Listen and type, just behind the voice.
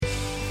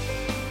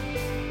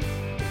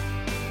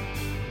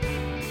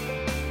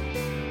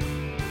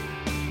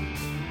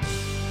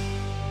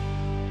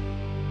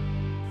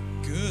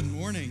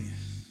morning.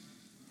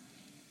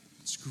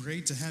 It's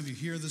great to have you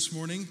here this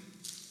morning.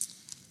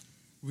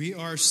 We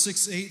are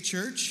 6-8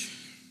 Church.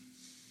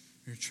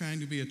 We're trying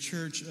to be a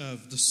church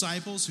of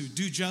disciples who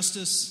do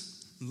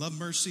justice, love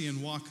mercy,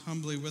 and walk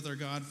humbly with our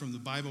God from the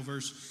Bible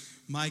verse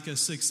Micah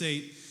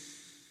 6:8,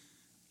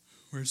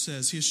 where it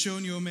says, He has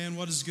shown you, O man,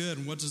 what is good,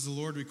 and what does the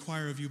Lord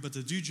require of you, but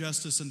to do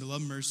justice and to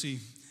love mercy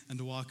and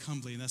to walk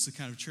humbly. And that's the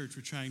kind of church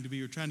we're trying to be.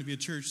 We're trying to be a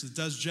church that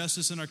does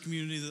justice in our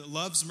community, that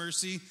loves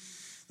mercy,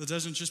 that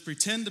doesn't just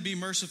pretend to be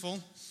merciful,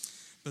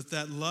 but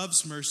that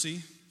loves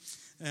mercy,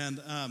 and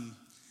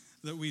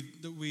that we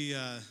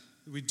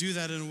do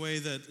that in a way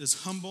that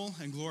is humble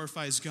and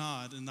glorifies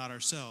God and not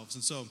ourselves.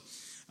 And so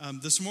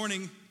this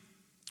morning,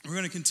 we're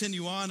going to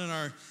continue on in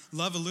our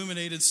Love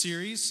Illuminated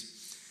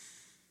series.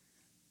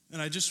 And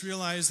I just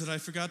realized that I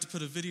forgot to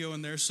put a video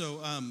in there,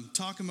 so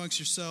talk amongst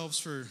yourselves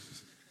for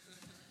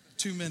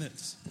 2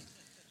 minutes.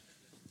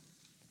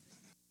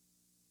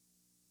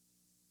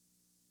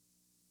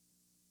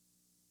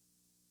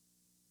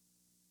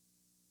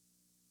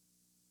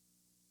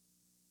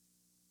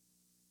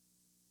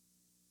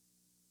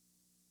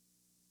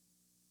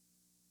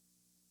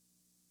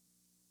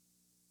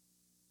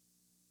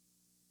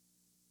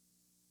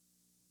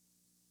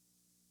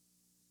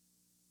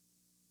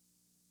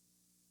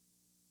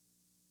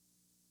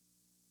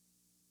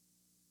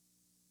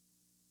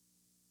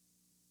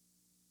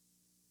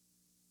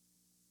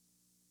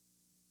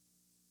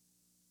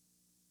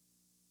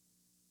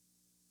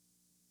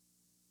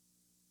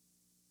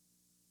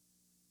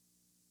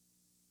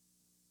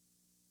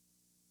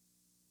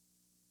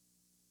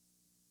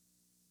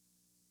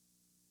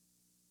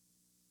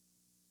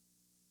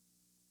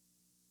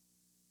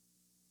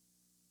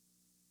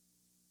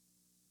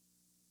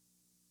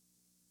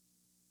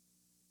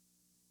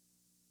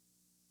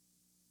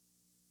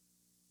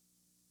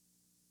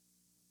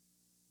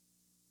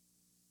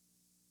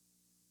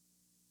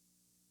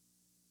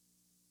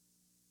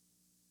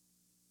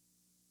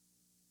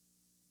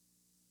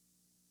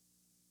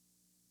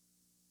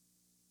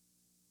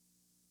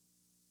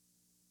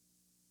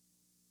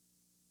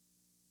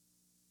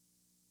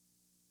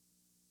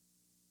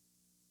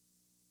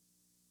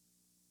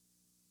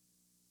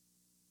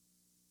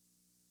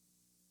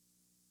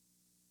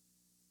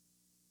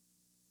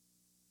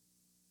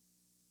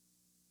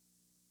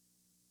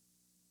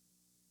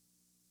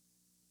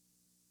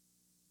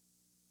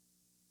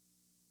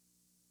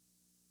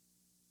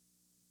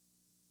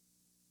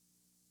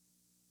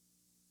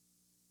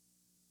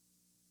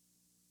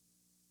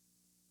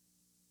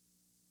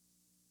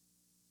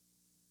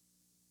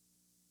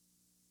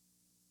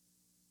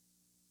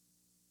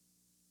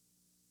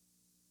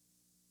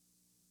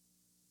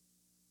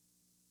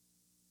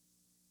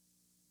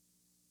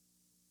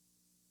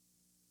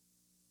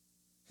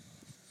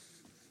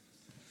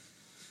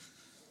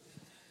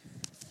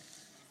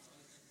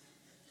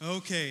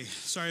 Okay,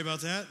 sorry about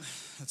that.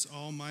 That's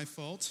all my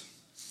fault.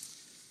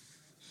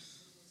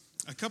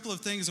 A couple of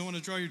things I want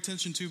to draw your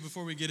attention to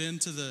before we get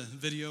into the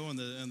video and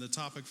the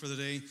topic for the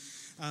day.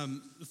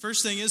 The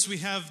first thing is we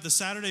have the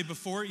Saturday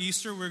before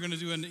Easter, we're going to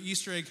do an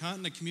Easter egg hunt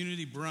and a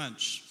community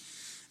brunch.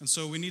 And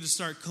so we need to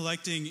start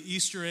collecting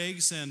Easter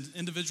eggs and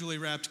individually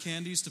wrapped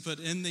candies to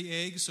put in the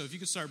eggs. So if you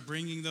could start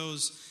bringing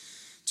those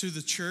to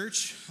the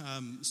church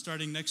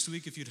starting next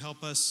week, if you'd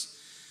help us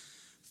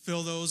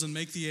fill those and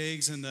make the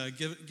eggs and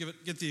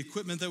get the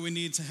equipment that we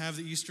need to have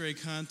the Easter egg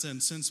hunt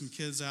and send some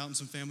kids out and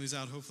some families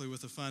out, hopefully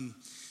with a fun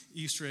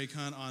Easter egg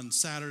hunt on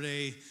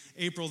Saturday,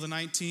 April the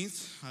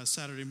 19th,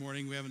 Saturday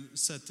morning. We haven't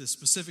set the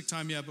specific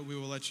time yet, but we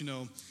will let you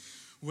know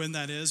when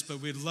that is. But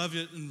we'd love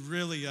it and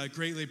really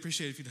greatly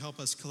appreciate it if you'd help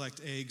us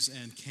collect eggs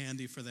and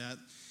candy for that.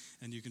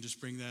 And you can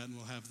just bring that, and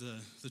we'll have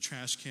the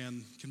trash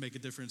can make a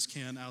difference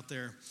can out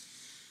there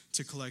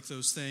to collect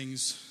those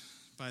things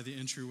by the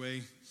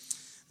entryway.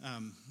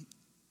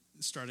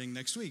 Starting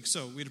next week.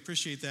 So we'd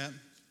appreciate that.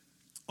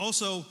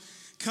 Also,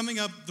 coming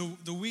up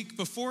the week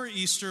before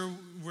Easter,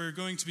 we're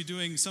going to be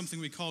doing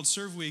something we called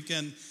Serve Week,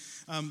 and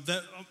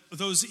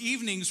those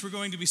evenings we're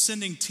going to be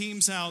sending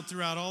teams out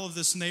throughout all of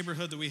this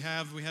neighborhood that we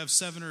have. We have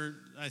 7 or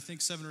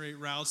 8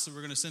 routes that we're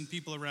going to send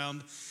people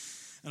around.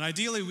 And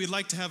ideally, we'd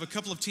like to have a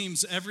couple of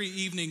teams every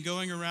evening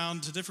going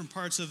around to different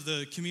parts of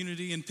the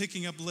community and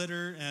picking up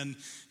litter and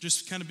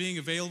just kind of being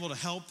available to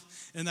help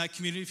in that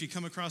community if you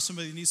come across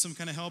somebody that needs some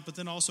kind of help, but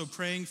then also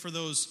praying for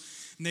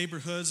those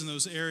neighborhoods and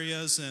those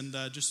areas and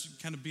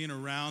just kind of being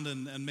around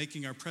and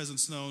making our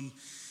presence known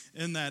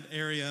in that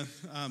area.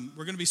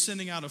 We're going to be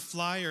sending out a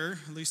flyer,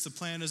 at least the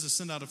plan is to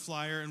send out a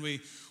flyer, and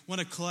we want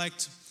to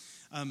collect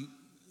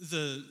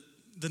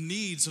the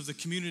needs of the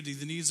community,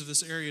 the needs of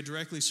this area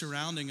directly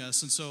surrounding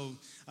us. And so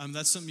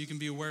that's something you can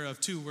be aware of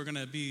too. We're going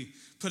to be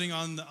putting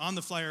on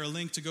the flyer a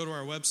link to go to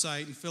our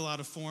website and fill out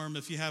a form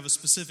if you have a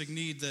specific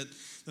need that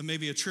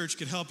maybe a church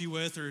could help you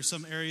with, or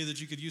some area that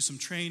you could use some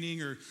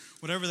training, or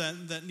whatever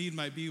that need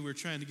might be. We're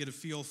trying to get a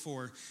feel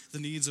for the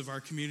needs of our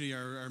community,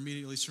 our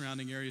immediately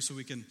surrounding area, so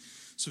we can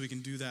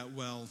do that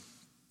well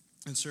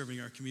in serving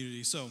our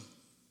community. So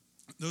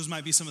those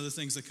might be some of the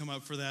things that come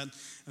up for that,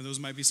 and those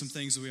might be some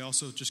things that we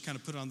also just kind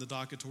of put on the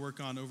docket to work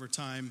on over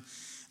time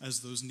as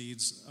those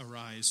needs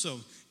arise. So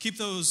keep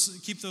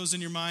those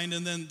in your mind.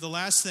 And then the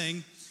last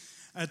thing,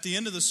 at the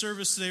end of the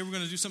service today, we're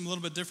going to do something a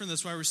little bit different.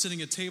 That's why we're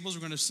sitting at tables.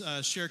 We're going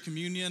to share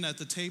communion at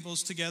the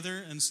tables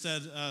together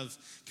instead of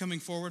coming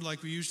forward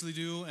like we usually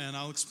do, and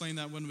I'll explain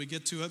that when we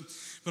get to it.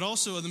 But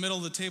also in the middle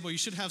of the table, you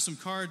should have some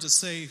cards that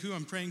say who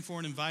I'm praying for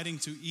and inviting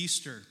to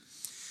Easter.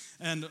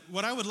 And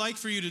what I would like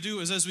for you to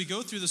do is, as we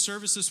go through the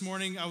service this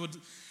morning, I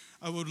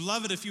would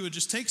love it if you would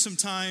just take some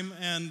time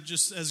and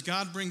just as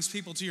God brings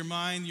people to your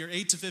mind, your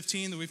 8 to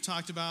 15 that we've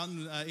talked about,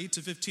 and 8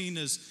 to 15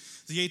 is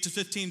the 8 to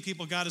 15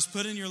 people God has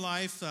put in your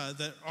life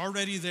that are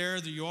already there,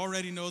 that you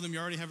already know them, you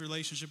already have a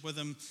relationship with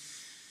them.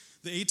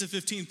 The 8 to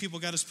 15 people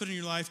God has put in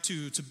your life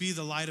to be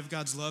the light of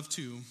God's love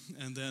to.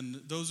 And then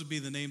those would be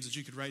the names that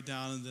you could write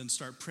down and then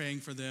start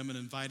praying for them and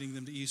inviting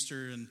them to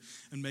Easter and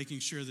making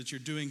sure that you're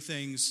doing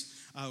things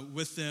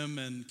with them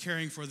and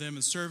caring for them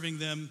and serving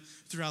them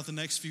throughout the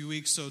next few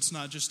weeks. So it's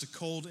not just a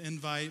cold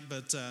invite,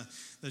 but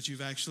that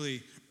you've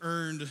actually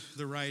earned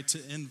the right to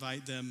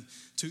invite them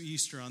to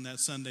Easter on that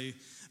Sunday.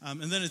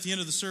 And then at the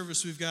end of the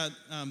service, we've got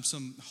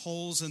some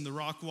holes in the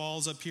rock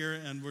walls up here,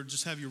 and we'll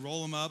just have you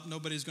roll them up.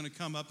 Nobody's going to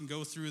come up and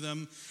go through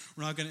them.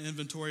 We're not going to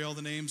inventory all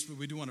the names, but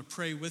we do want to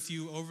pray with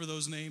you over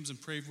those names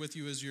and pray with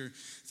you as you're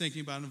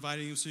thinking about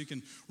inviting them, so you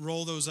can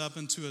roll those up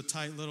into a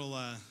tight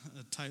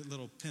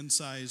little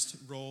pin-sized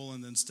roll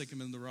and then stick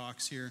them in the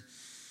rocks here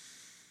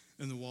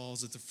in the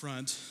walls at the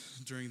front.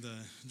 During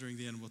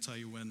the end, we'll tell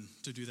you when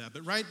to do that.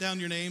 But write down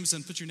your names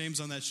and put your names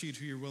on that sheet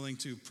who you're willing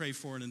to pray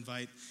for and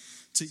invite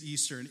to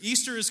Easter. And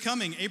Easter is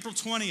coming, April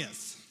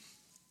 20th.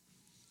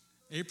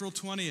 April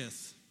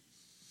 20th.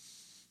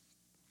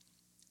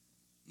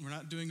 We're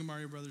not doing a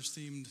Mario Brothers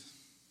themed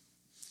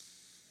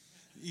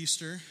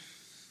Easter,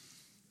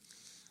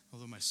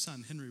 although my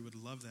son Henry would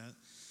love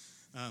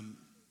that.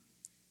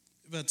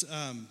 But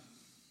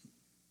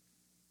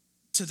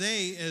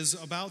today is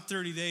about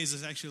 30 days.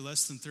 It's actually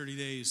less than 30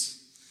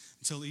 days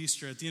until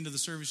Easter. At the end of the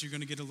service, you're going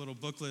to get a little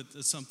booklet.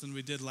 It's something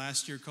we did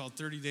last year called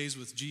 30 Days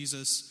with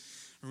Jesus.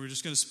 And we're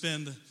just going to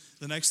spend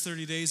the next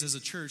 30 days as a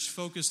church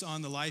focused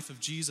on the life of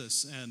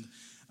Jesus. And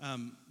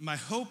my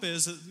hope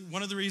is that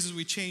one of the reasons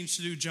we changed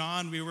to do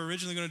John, we were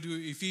originally going to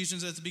do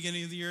Ephesians at the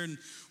beginning of the year, and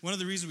one of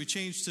the reasons we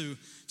changed to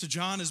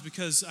John is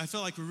because I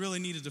felt like we really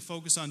needed to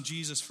focus on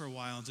Jesus for a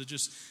while, and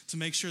to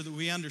make sure that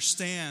we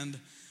understand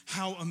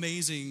how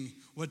amazing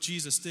what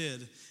Jesus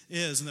did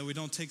is, and that we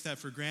don't take that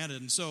for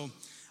granted. And so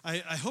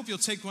I hope you'll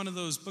take one of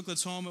those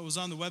booklets home. It was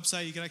on the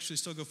website. You can actually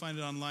still go find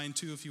it online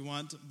too if you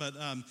want. But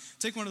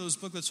take one of those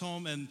booklets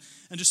home and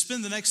just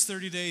spend the next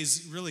 30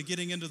 days really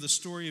getting into the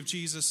story of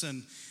Jesus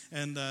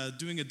and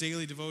doing a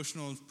daily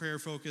devotional and prayer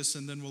focus.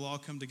 And then we'll all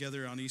come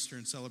together on Easter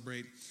and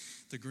celebrate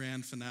the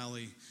grand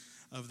finale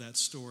of that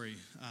story.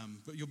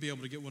 But you'll be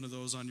able to get one of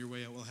those on your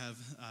way out. We'll have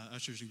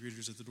ushers and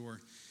greeters at the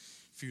door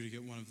for you to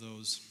get one of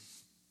those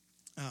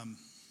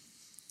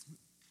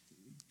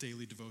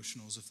daily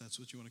devotionals, if that's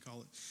what you want to call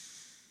it.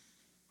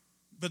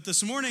 But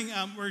this morning,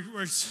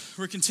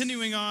 we're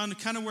continuing on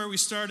kind of where we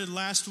started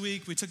last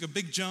week. We took a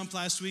big jump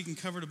last week and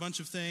covered a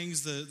bunch of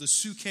things: the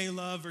Suke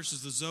love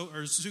versus the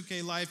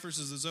Suke life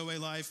versus the Zoe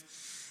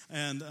life.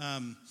 And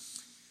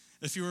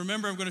if you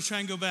remember, I'm going to try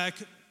and go back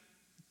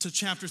to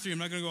chapter 3. I'm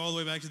not going to go all the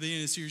way back to the end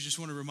of the series. Just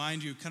want to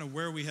remind you kind of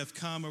where we have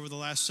come over the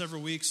last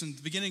several weeks. In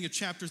the beginning of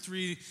chapter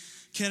 3,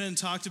 Kenan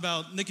talked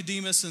about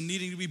Nicodemus and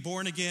needing to be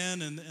born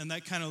again, and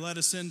that kind of led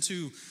us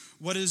into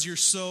what is your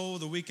soul.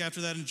 The week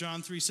after that in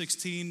John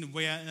 3:16,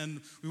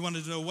 and we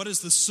wanted to know what is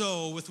the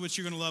soul with which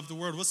you're going to love the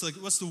world.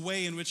 What's the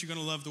way in which you're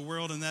going to love the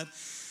world? And that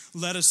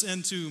led us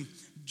into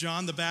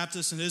John the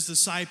Baptist and his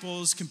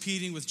disciples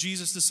competing with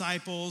Jesus'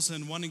 disciples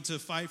and wanting to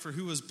fight for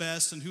who was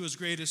best and who was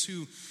greatest,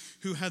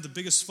 who had the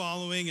biggest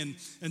following.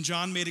 And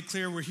John made it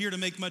clear we're here to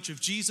make much of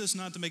Jesus,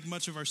 not to make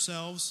much of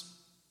ourselves.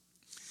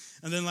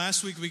 And then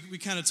last week we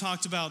kind of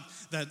talked about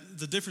that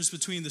the difference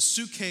between the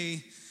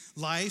Suke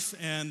life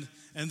and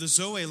the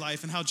Zoe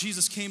life, and how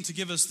Jesus came to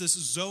give us this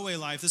Zoe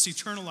life, this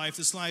eternal life,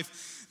 this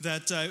life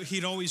that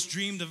he'd always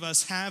dreamed of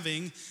us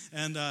having.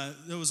 And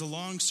it was a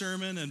long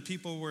sermon, and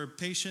people were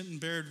patient and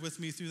bared with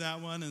me through that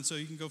one. And so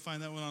you can go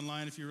find that one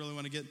online if you really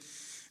want to get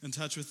in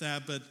touch with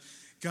that. But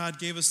God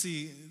gave us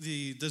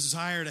the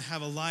desire to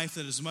have a life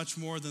that is much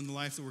more than the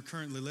life that we're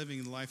currently living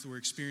and the life that we're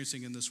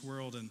experiencing in this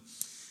world. And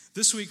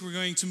this week we're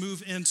going to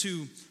move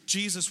into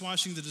Jesus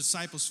washing the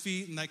disciples'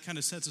 feet, and that kind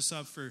of sets us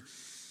up for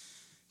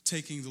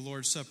taking the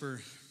Lord's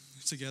Supper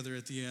together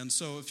at the end.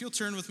 So if you'll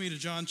turn with me to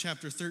John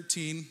chapter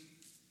 13,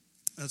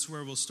 that's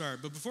where we'll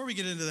start. But before we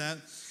get into that,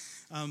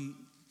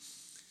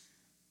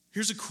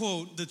 here's a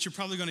quote that you're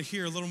probably going to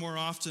hear a little more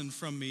often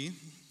from me.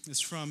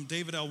 It's from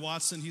David L.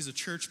 Watson. He's a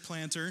church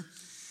planter.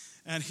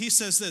 And he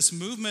says this: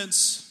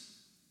 movements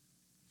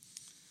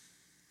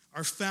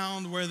are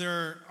found where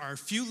there are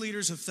few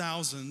leaders of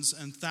thousands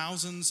and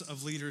thousands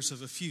of leaders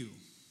of a few.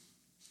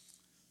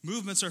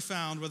 Movements are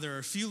found where there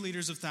are few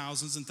leaders of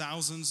thousands and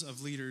thousands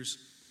of leaders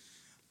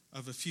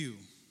of a few.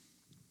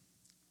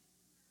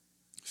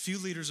 Few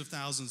leaders of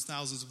thousands,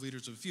 thousands of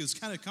leaders of few. It's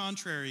kind of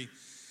contrary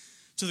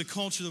to the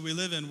culture that we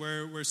live in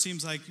where it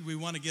seems like we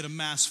want to get a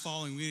mass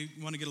following. We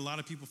want to get a lot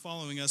of people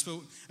following us. But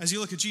as you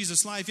look at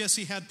Jesus' life, yes,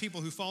 he had people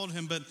who followed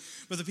him, but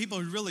the people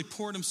he really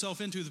poured himself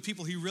into, the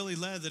people he really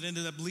led that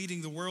ended up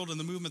leading the world and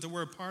the movement that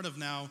we're a part of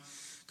now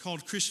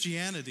called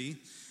Christianity,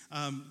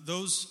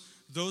 those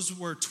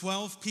were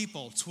 12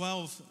 people,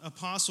 12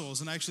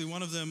 apostles. And actually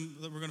one of them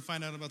that we're going to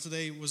find out about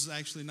today was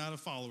actually not a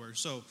follower.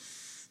 So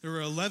there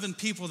were 11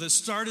 people that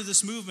started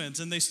this movement,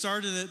 and they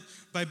started it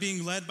by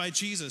being led by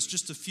Jesus,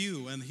 just a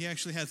few. And he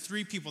actually had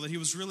 3 people that he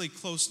was really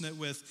close-knit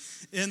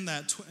with in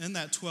that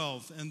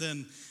 12. And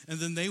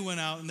then they went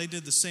out and they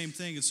did the same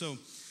thing. And so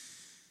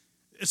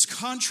it's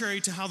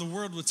contrary to how the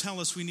world would tell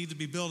us we need to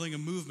be building a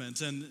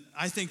movement. And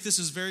I think this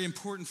is very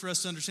important for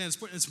us to understand.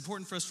 It's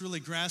important for us to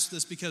really grasp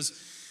this because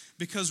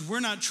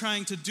we're not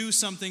trying to do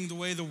something the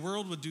way the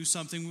world would do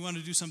something. We want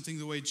to do something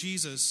the way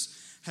Jesus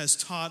has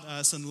taught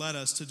us and led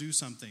us to do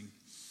something.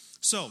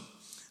 So,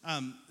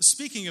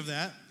 speaking of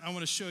that, I want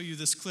to show you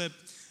this clip.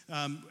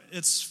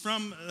 It's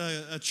from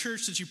a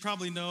church that you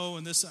probably know,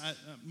 and this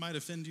might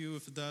offend you.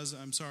 If it does,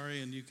 I'm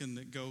sorry, and you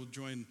can go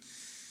join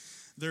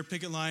their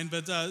picket line.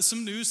 But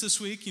some news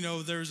this week,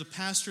 there's a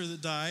pastor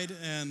that died,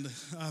 and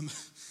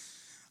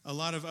a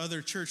lot of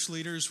other church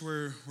leaders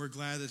were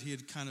glad that he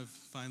had kind of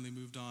finally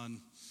moved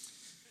on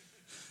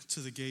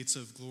to the gates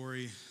of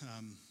glory.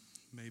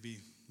 Maybe,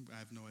 I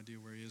have no idea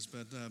where he is,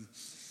 but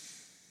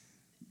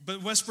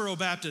Westboro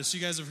Baptist, you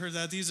guys have heard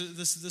that. This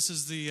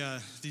is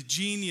the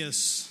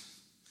genius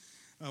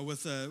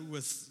with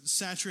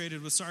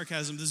saturated with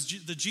sarcasm.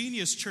 The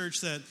genius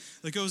church that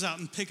goes out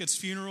and pickets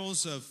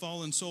funerals of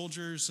fallen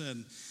soldiers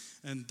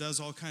and does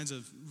all kinds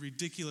of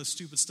ridiculous,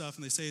 stupid stuff,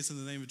 and they say it's in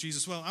the name of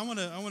Jesus. Well, I want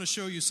to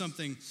show you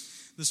something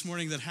this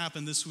morning that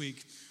happened this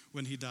week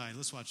when he died.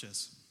 Let's watch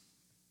this.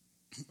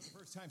 For the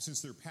first time since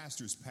their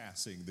pastor's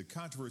passing, the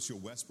controversial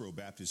Westboro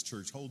Baptist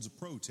Church holds a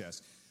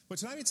protest. But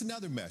tonight it's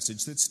another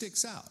message that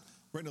sticks out.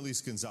 Brenda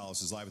Lise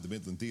Gonzalez is live at the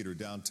Midland Theater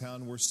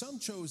downtown, where some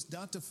chose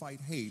not to fight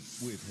hate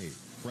with hate.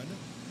 Brenda?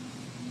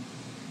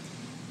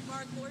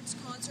 Mark Lord's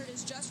concert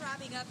is just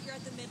wrapping up here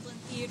at the Midland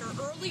Theater.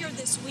 Earlier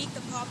this week,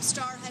 the pop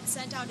star had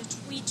sent out a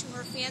tweet to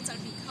her fans that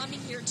would be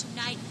coming here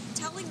tonight,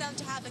 telling them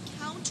to have a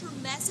counter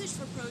message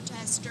for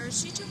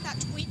protesters. She took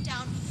that tweet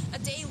down a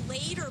day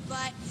later,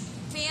 but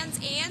fans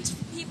and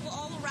people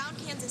all around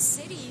Kansas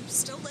City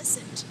still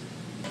listened.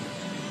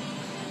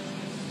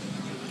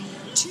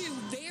 Two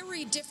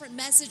very different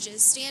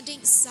messages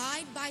standing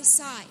side by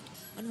side.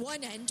 On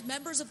one end,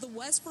 members of the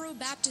Westboro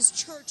Baptist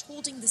Church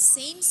holding the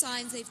same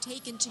signs they've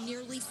taken to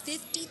nearly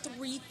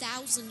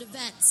 53,000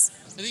 events.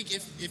 I think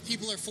if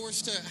people are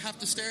forced to have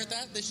to stare at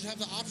that, they should have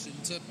the option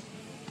to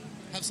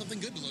have something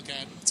good to look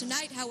at.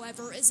 Tonight,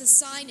 however, is a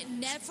sign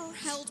never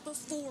held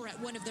before at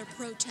one of their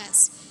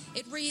protests.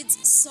 It reads,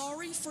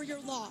 "Sorry for your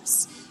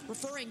loss,"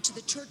 referring to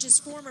the church's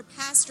former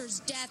pastor's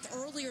death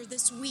earlier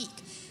this week.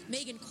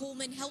 Megan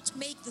Coleman helped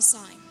make the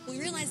sign. We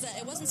realized that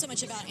it wasn't so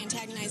much about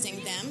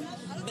antagonizing them,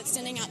 but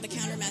sending out the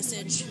counter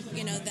message,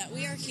 that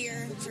we are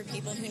here for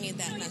people who need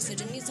that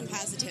message and need some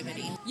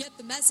positivity. Yet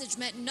the message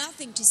meant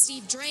nothing to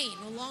Steve Drain,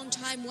 a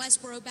longtime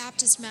Westboro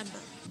Baptist member.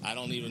 I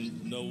don't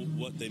even know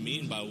what they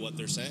mean by what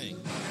they're saying.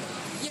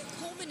 Yet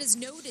Coleman has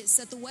noticed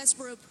that the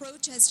Westboro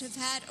protests have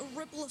had a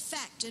ripple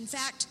effect. In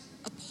fact,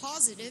 a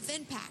positive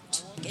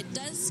impact. It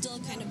does still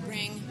kind of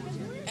bring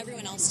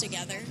everyone else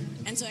together,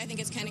 and so I think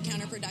it's kind of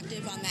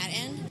counterproductive on that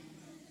end.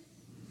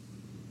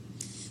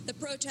 The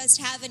protests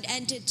haven't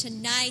ended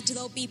tonight.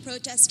 They'll be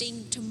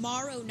protesting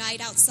tomorrow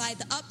night outside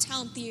the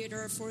Uptown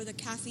Theater for the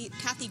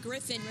Kathy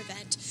Griffin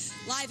event.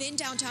 Live in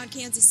downtown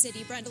Kansas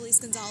City, Brenda Lise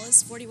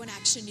Gonzalez, 41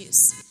 Action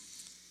News.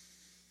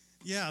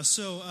 Yeah,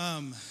 so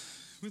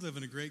we live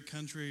in a great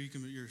country.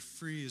 You're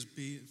free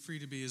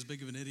to be as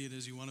big of an idiot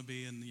as you want to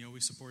be, and we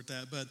support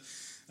that. But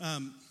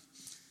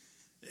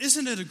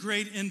isn't it a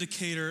great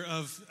indicator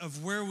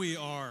of where we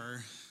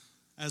are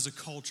as a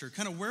culture,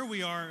 kind of where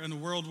we are in a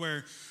world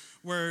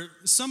where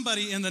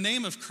somebody in the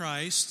name of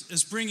Christ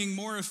is bringing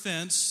more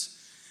offense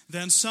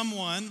than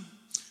someone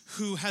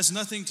who has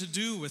nothing to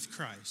do with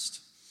Christ?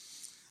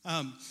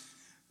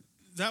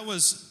 That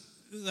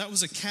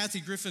was a Kathy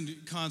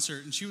Griffin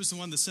concert, and she was the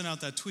one that sent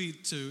out that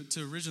tweet to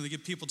originally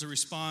get people to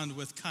respond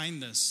with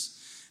kindness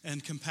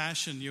and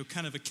compassion,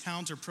 kind of a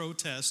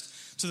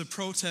counter-protest to the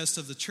protest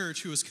of the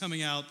church, who was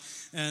coming out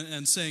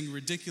and saying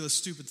ridiculous,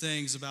 stupid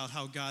things about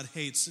how God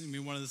hates.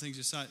 One of the things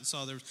you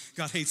saw there was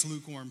God hates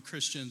lukewarm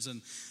Christians,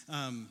 and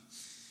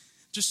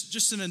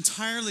just an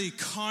entirely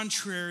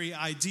contrary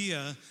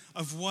idea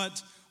of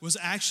what was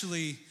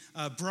actually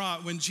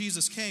brought when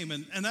Jesus came.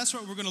 And that's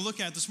what we're going to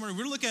look at this morning.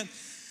 We're going to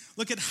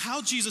look at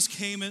how Jesus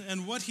came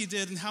and what he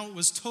did, and how it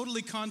was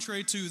totally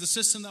contrary to the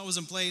system that was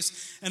in place,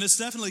 and it's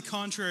definitely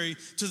contrary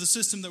to the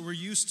system that we're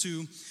used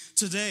to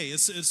today.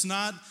 It's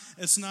not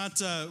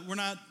we're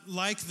not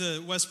like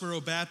the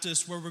Westboro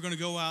Baptist, where we're going to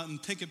go out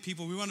and picket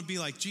people. We want to be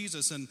like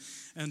Jesus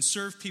and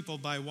serve people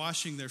by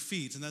washing their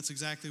feet, and that's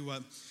exactly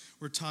what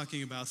we're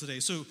talking about today.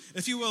 So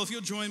if you'll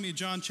join me,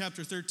 John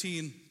chapter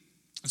 13.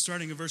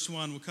 Starting in verse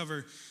 1, we'll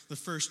cover the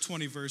first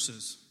 20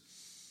 verses.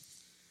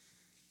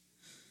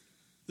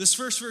 This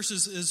first verse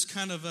is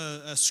kind of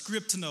a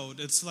script note.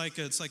 It's like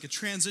a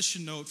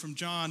transition note from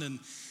John,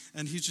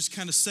 and he's just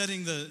kind of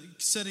setting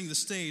the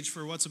stage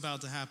for what's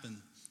about to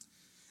happen.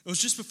 It was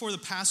just before the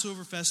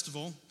Passover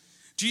festival.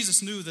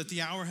 Jesus knew that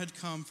the hour had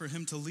come for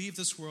him to leave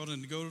this world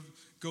and to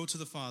go to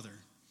the Father.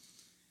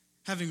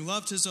 Having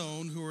loved his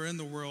own who were in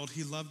the world,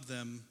 he loved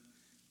them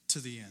to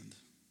the end.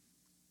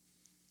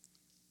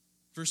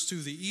 Verse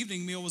 2, the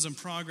evening meal was in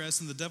progress,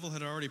 and the devil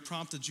had already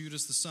prompted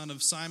Judas, the son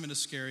of Simon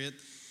Iscariot,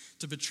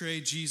 to betray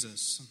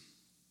Jesus.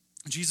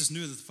 Jesus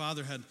knew that the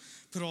Father had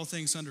put all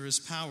things under his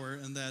power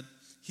and that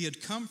he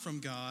had come from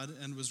God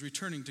and was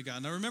returning to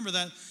God. Now remember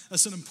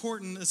that's an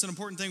important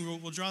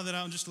thing. We'll draw that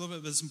out in just a little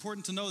bit, but it's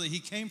important to know that he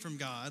came from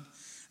God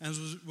and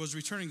was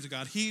returning to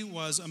God. He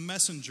was a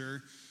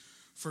messenger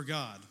for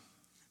God.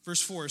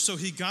 Verse 4, so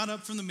he got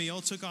up from the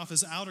meal, took off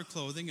his outer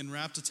clothing, and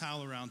wrapped a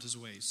towel around his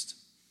waist.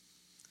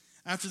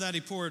 After that,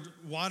 he poured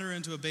water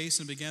into a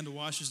basin and began to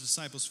wash his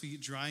disciples'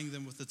 feet, drying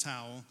them with the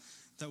towel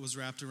that was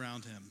wrapped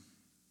around him.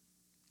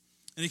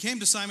 And he came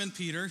to Simon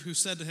Peter, who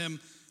said to him,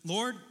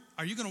 Lord,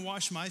 are you going to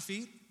wash my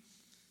feet?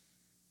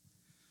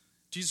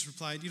 Jesus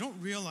replied, you don't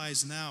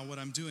realize now what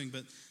I'm doing,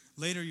 but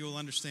later you will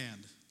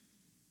understand.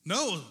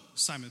 No,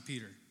 Simon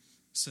Peter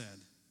said,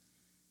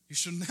 you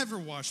should never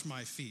wash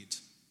my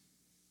feet.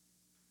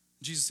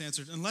 Jesus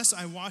answered, unless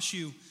I wash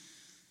you,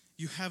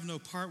 you have no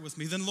part with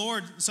me. Then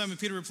Lord, Simon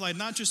Peter replied,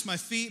 not just my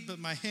feet, but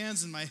my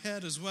hands and my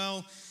head as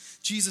well.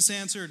 Jesus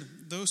answered,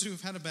 those who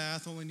have had a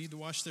bath only need to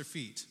wash their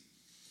feet.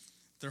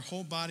 Their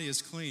whole body is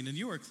clean, and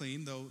you are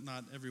clean, though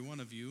not every one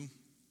of you.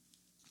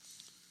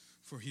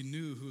 For he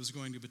knew who was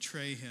going to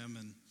betray him,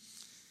 and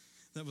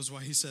that was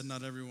why he said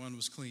not everyone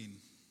was clean.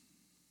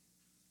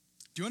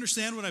 Do you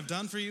understand what I've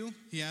done for you?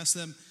 He asked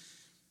them.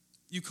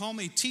 You call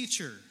me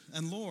teacher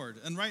and Lord,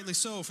 and rightly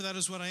so, for that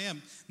is what I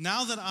am.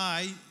 Now that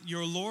I,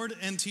 your Lord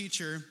and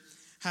teacher,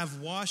 have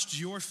washed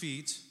your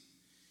feet,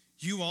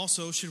 you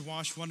also should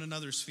wash one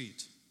another's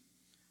feet.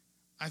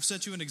 I've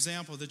set you an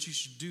example that you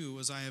should do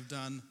as I have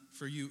done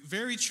for you.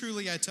 Very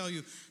truly, I tell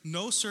you,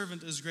 no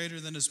servant is greater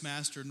than his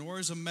master, nor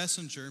is a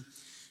messenger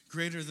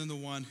greater than the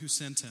one who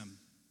sent him.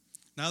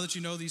 Now that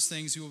you know these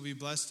things, you will be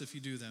blessed if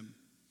you do them.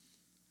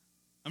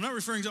 I'm not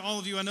referring to all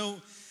of you.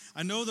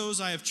 I know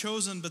those I have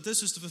chosen, but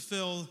this is to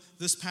fulfill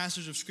this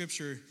passage of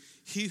Scripture.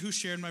 He who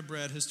shared my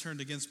bread has turned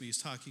against me.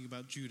 He's talking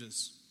about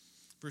Judas.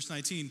 Verse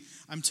 19,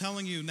 I'm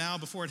telling you now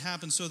before it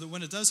happens, so that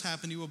when it does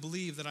happen, you will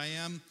believe that I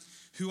am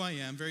who I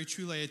am. Very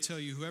truly I tell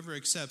you, whoever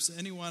accepts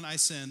anyone I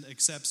send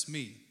accepts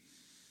me.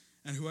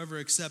 And whoever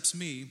accepts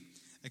me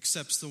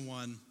accepts the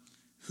one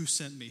who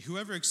sent me.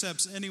 Whoever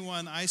accepts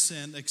anyone I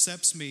send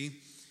accepts me.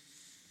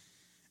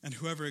 And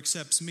whoever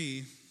accepts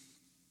me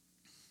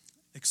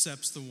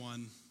accepts the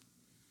one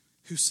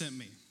who sent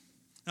me.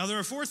 Now, there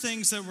are 4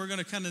 things that we're going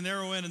to kind of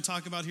narrow in and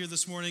talk about here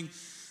this morning.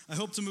 I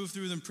hope to move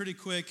through them pretty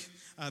quick.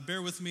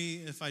 Bear with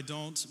me if I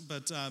don't.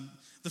 But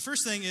the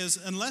first thing is,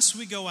 unless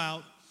we go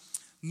out,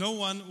 no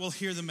one will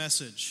hear the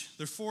message.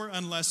 There are 4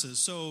 unlesses,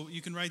 so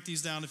you can write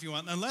these down if you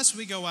want. Unless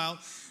we go out,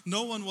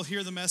 no one will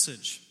hear the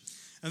message.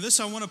 And this,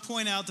 I want to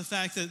point out the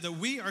fact that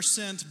we are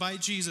sent by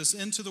Jesus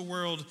into the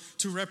world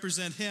to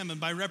represent him. And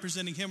by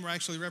representing him, we're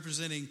actually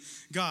representing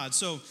God.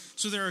 So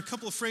there are a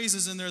couple of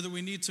phrases in there that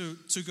we need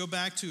to go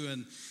back to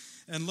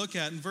and look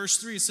at. In verse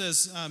 3, it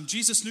says,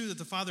 Jesus knew that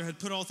the Father had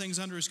put all things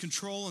under his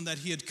control and that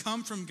he had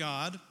come from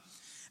God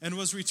and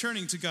was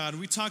returning to God.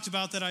 We talked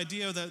about that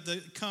idea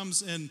that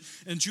comes in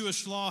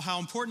Jewish law, how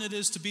important it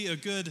is to be a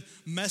good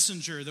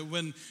messenger, that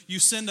when you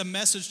send a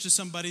message to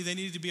somebody, they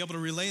need to be able to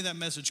relay that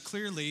message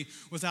clearly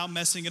without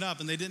messing it up.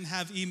 And they didn't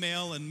have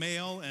email and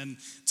mail and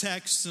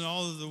texts and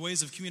all of the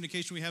ways of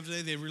communication we have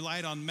today. They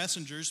relied on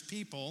messengers,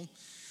 people,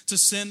 to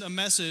send a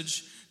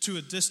message to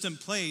a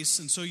distant place.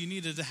 And so you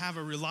needed to have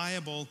a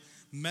reliable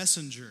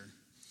messenger.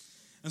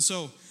 And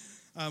so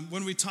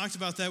when we talked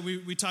about that,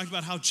 we talked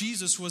about how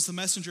Jesus was the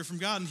messenger from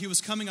God, and he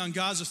was coming on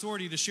God's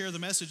authority to share the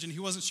message, and he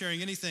wasn't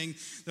sharing anything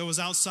that was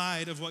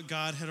outside of what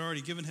God had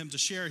already given him to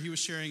share. He was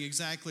sharing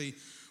exactly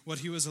what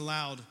he was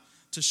allowed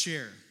to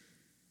share.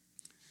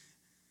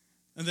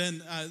 And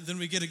then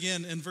we get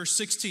again in verse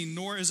 16,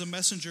 nor is a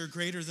messenger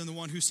greater than the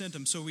one who sent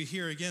him. So we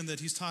hear again that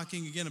he's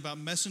talking again about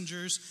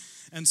messengers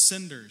and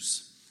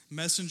senders.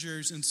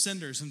 Messengers and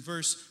senders. In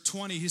verse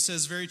 20, he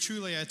says, very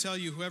truly, I tell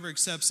you, whoever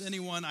accepts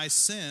anyone I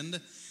send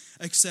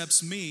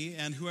accepts me,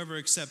 and whoever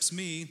accepts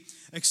me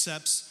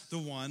accepts the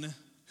one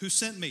who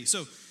sent me.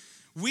 So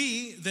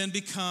we then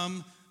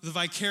become the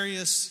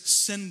vicarious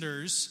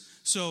senders.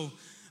 So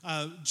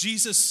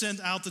Jesus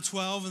sent out the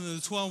 12, and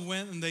the 12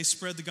 went and they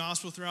spread the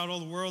gospel throughout all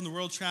the world. And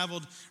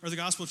the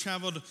gospel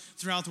traveled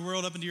throughout the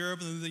world up into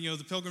Europe. And then,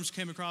 the pilgrims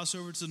came across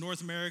over to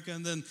North America,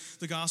 and then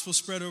the gospel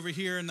spread over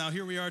here. And now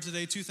here we are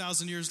today,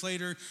 2,000 years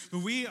later. But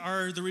we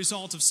are the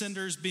result of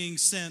senders being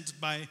sent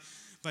by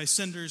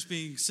senders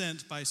being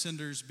sent, by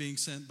senders being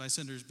sent, by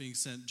senders being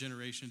sent,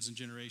 generations and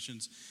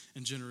generations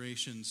and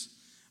generations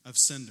of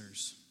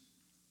senders.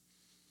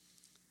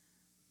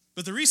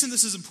 But the reason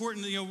this is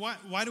important,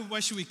 why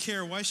should we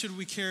care? Why should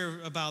we care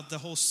about the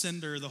whole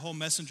sender, the whole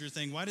messenger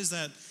thing? Why does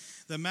that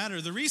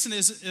matter? The reason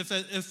is if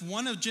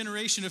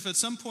at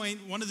some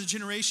point one of the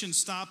generations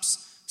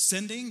stops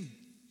sending,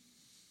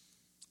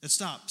 it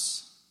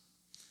stops.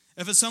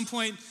 If at some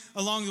point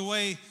along the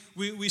way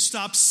we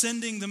stop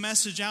sending the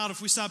message out,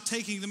 if we stop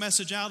taking the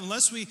message out,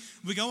 unless we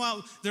go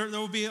out, there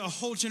will be a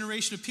whole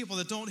generation of people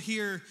that don't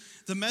hear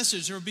the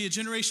message. There will be a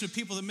generation of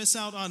people that miss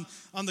out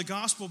on the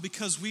gospel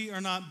because we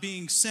are not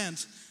being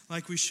sent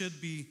like we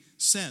should be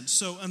sent.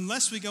 So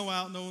unless we go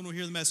out, no one will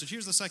hear the message.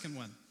 Here's the second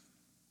one.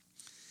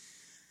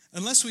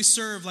 Unless we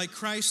serve like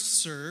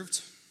Christ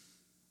served,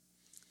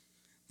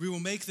 we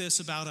will make this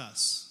about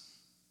us.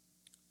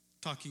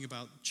 Talking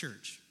about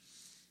church.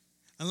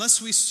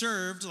 Unless we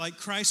served like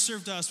Christ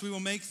served us, we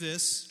will make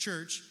this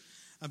church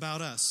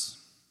about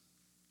us.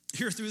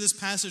 Here through this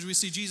passage, we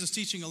see Jesus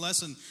teaching a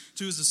lesson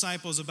to his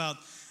disciples about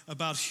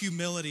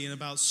humility and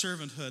about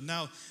servanthood.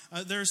 Now,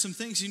 there are some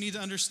things you need to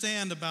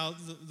understand about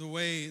the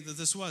way that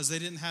this was. They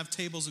didn't have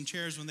tables and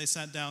chairs when they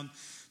sat down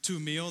to a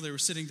meal. They were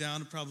sitting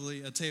down at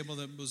probably a table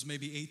that was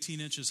maybe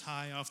 18 inches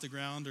high off the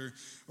ground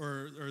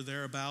or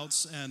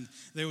thereabouts. And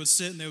they would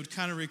sit and they would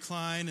kind of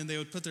recline and they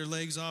would put their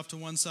legs off to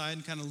one side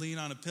and kind of lean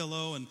on a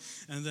pillow and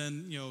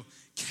then,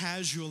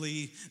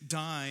 casually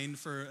dine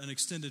for an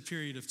extended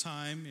period of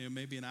time,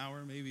 maybe an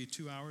hour, maybe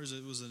 2 hours.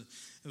 It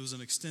was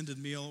an extended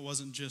meal. It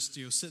wasn't just,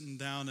 sitting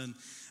down and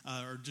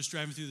or just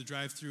driving through the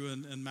drive-through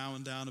and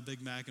mowing down a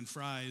Big Mac and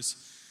fries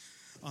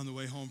on the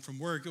way home from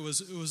work. It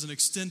was an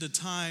extended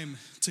time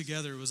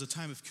together. It was a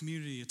time of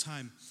community, a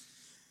time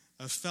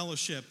of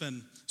fellowship.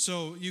 And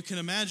so you can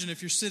imagine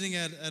if you're sitting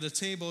at a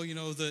table,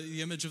 the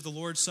image of the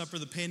Lord's Supper,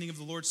 the painting of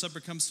the Lord's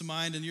Supper comes to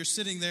mind, and you're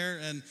sitting there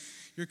and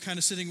you're kind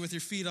of sitting with your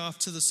feet off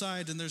to the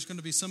side, and there's going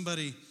to be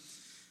somebody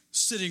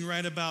sitting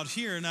right about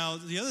here. Now,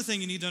 the other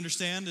thing you need to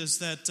understand is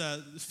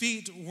that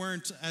feet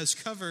weren't as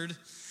covered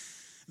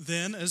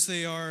then as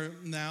they are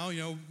now.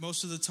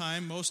 Most of the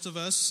time, most of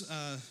us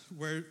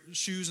wear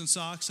shoes and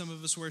socks. Some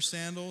of us wear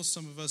sandals.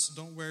 Some of us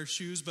don't wear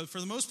shoes. But for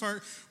the most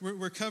part,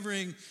 we're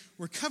covering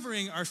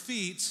our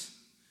feet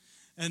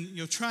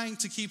and trying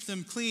to keep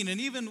them clean.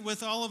 And even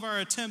with all of our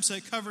attempts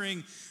at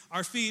covering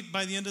our feet,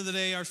 by the end of the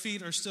day, our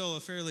feet are still a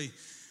fairly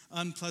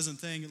unpleasant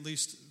thing, at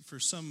least for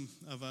some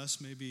of us.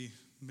 Maybe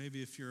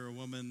if you're a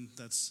woman,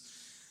 that's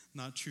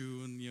not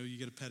true, and you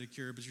get a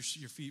pedicure, but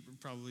your feet are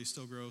probably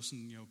still gross,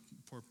 and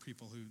poor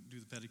people who do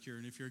the pedicure.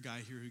 And if you're a guy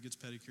here who gets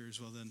pedicures,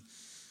 well then,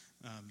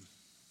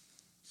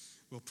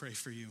 we'll pray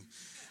for you.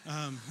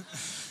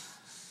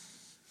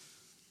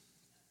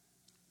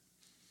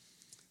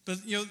 But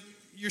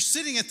you're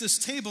sitting at this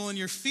table, and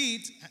your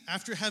feet,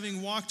 after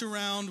having walked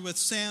around with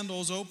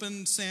sandals,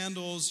 open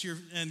sandals,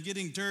 and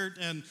getting dirt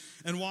and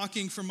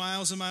walking for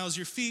miles and miles,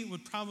 your feet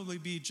would probably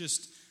be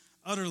just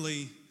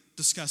utterly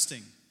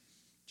disgusting.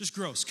 Just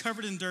gross,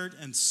 covered in dirt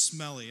and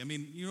smelly. I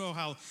mean, you know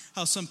how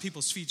some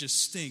people's feet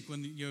just stink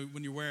when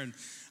you're wearing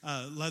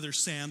leather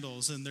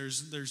sandals and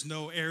there's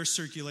no air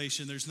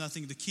circulation. There's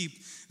nothing to keep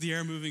the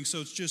air moving. So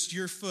it's just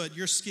your foot,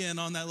 your skin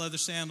on that leather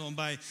sandal. And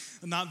by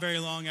not very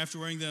long after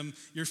wearing them,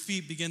 your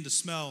feet begin to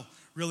smell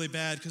really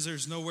bad because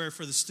there's nowhere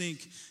for the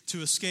stink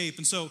to escape.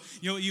 And so,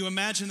 you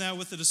imagine that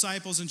with the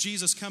disciples and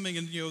Jesus coming,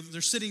 and,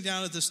 they're sitting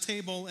down at this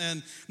table,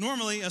 and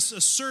normally a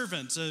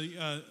servant,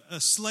 a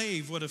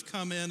slave would have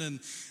come in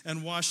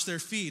and washed their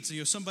feet.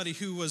 So, somebody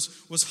who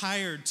was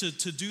hired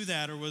to do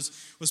that or was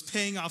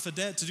paying off a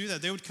debt to do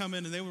that, they would come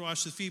in and they would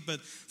wash the feet.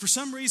 But for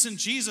some reason,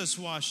 Jesus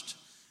washed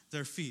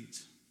their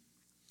feet.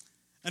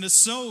 And it's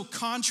so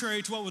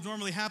contrary to what would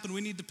normally happen.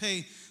 We need to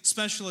pay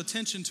special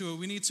attention to it.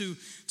 We need to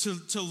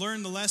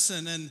learn the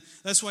lesson. And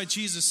that's why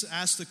Jesus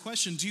asked the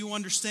question, do you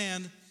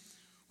understand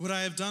what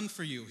I have done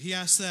for you? He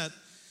asked that.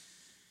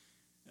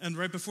 And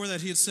right before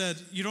that, he had said,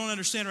 you don't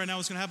understand right now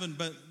what's going to happen,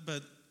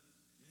 but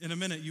in a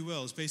minute you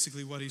will, is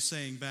basically what he's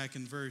saying back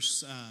in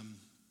verse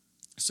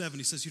 7.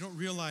 He says, you don't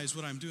realize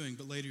what I'm doing,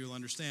 but later you'll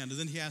understand. And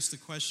then he asked the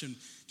question,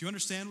 do you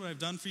understand what I've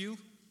done for you?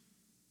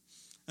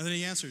 And then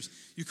he answers,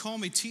 you call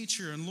me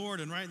teacher and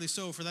Lord, and rightly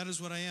so, for that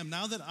is what I am.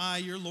 Now that I,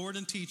 your Lord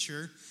and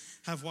teacher,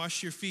 have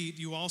washed your feet,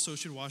 you also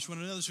should wash one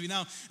another's feet.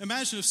 Now,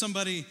 imagine if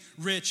somebody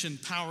rich and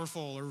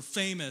powerful or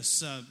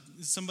famous,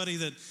 somebody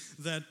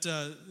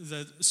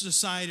that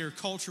society or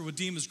culture would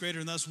deem as greater,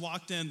 and thus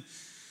walked in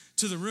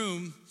to the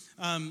room,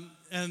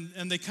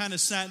 and they kind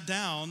of sat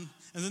down,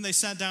 and then they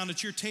sat down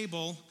at your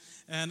table,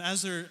 and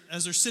as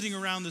they're sitting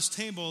around this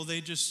table, they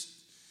just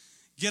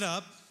get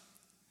up,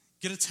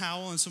 get a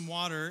towel and some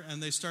water,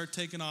 and they start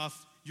taking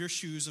off your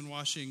shoes and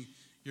washing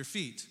your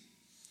feet.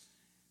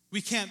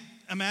 We can't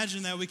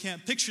imagine that. We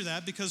can't picture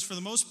that because for the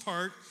most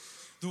part,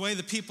 the way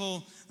the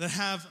people that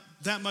have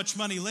that much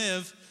money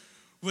live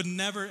would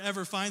never,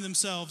 ever find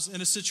themselves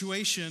in a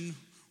situation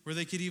where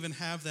they could even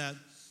have that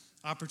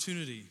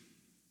opportunity.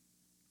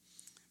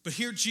 But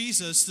here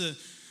Jesus,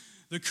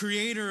 the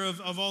creator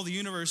of all the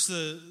universe,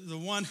 the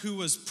one who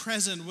was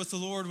present with the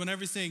Lord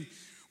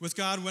with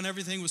God when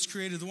everything was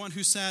created, the one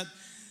who sat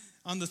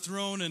on the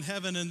throne in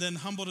heaven and then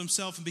humbled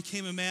himself and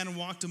became a man and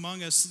walked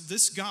among us,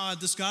 this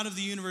God of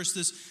the universe,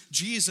 this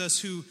Jesus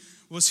who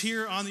was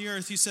here on the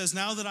earth, he says,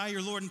 now that I,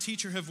 your Lord and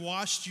teacher, have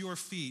washed your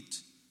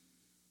feet,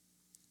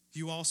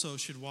 you also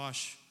should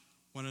wash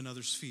one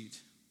another's feet.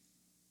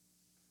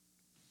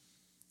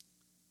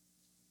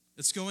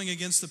 It's going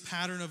against the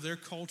pattern of their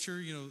culture.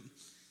 You know,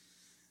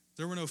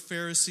 there were no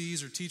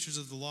Pharisees or teachers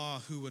of the law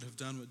who would have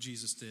done what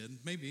Jesus did.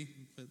 Maybe,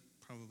 but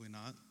probably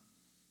not.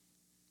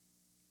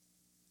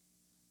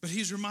 But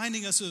he's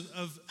reminding us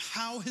of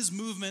how his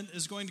movement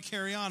is going to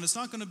carry on. It's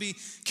not going to be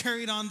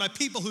carried on by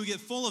people who get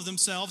full of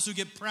themselves, who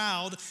get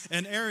proud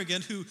and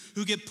arrogant, who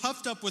get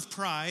puffed up with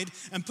pride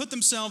and put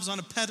themselves on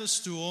a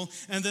pedestal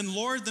and then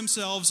lord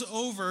themselves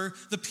over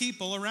the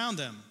people around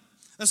them.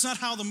 That's not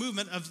how the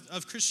movement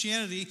of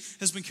Christianity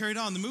has been carried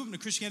on. The movement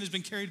of Christianity has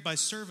been carried by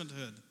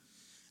servanthood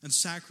and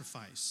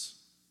sacrifice.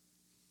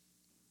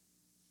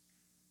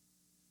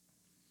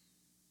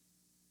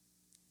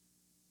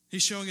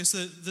 He's showing us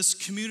that this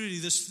community,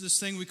 this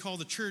thing we call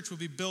the church, will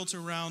be built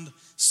around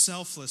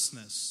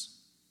selflessness.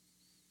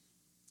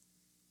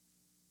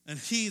 And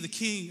he, the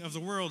King of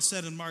the world,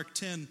 said in Mark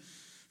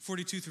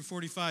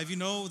 10:42-45, you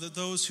know that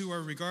those who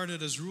are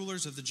regarded as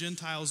rulers of the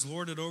Gentiles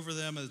lord it over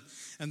them,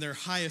 and their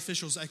high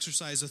officials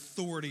exercise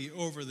authority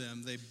over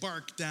them. They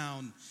bark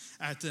down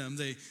at them.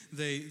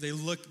 They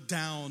look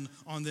down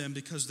on them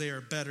because they are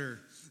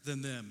better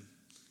than them.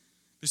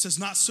 He says,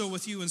 not so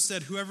with you.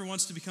 Instead, whoever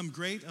wants to become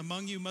great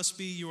among you must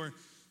be your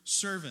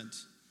servant.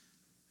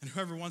 And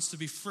whoever wants to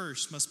be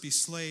first must be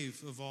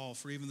slave of all.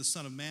 For even the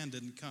Son of Man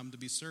didn't come to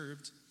be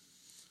served,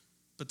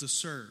 but to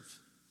serve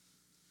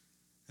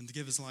and to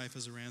give his life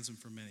as a ransom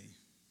for many.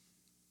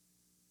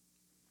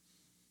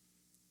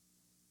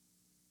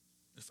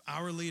 If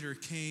our leader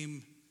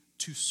came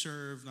to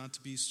serve, not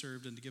to be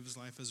served, and to give his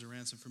life as a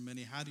ransom for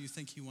many, how do you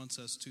think he wants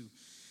us to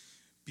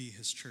be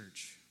his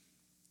church?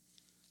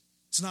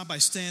 It's not by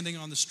standing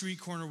on the street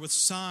corner with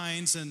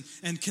signs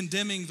and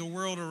condemning the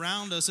world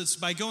around us. It's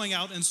by going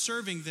out and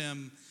serving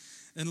them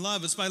in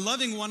love. It's by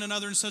loving one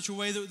another in such a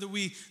way that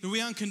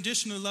we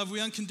unconditionally love,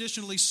 we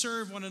unconditionally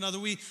serve one another.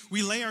 We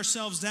lay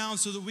ourselves down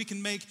so that we can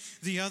make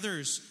the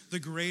others the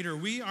greater.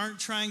 We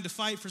aren't trying to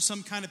fight for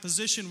some kind of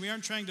position. We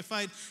aren't trying to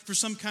fight for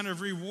some kind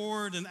of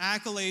reward and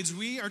accolades.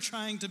 We are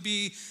trying to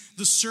be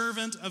the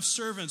servant of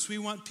servants. We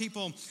want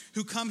people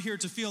who come here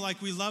to feel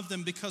like we love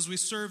them because we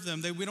serve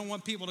them. We don't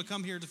want people to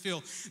come here to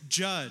feel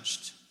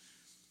judged.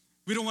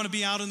 We don't want to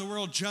be out in the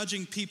world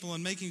judging people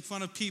and making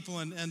fun of people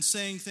and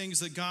saying things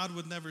that God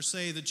would never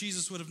say, that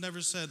Jesus would have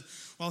never said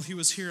while he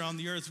was here on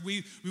the earth.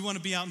 We want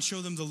to be out and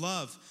show them the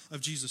love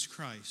of Jesus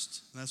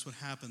Christ. And that's what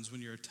happens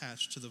when you're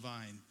attached to the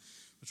vine,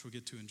 which we'll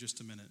get to in just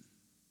a minute.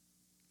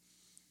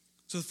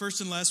 So the first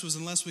unless was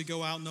unless we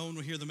go out, no one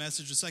will hear the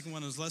message. The second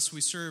one is unless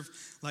we serve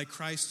like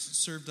Christ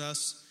served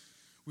us,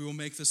 we will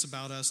make this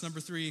about us. Number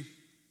 3,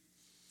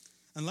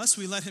 unless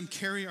we let him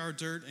carry our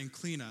dirt and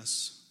clean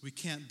us, we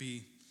can't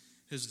be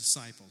his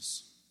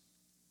disciples.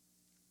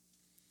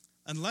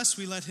 Unless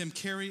we let him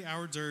carry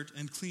our dirt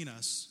and clean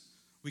us,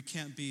 we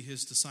can't be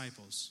his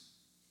disciples.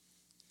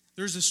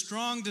 There's a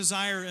strong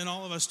desire in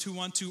all of us to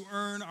want to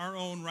earn our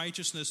own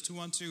righteousness, to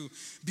want to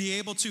be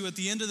able to, at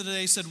the end of the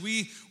day, said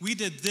we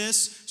did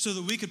this so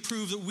that we could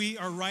prove that we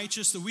are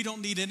righteous, that we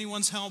don't need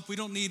anyone's help, we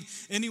don't need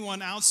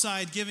anyone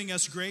outside giving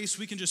us grace.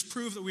 We can just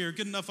prove that we are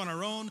good enough on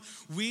our own.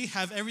 We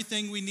have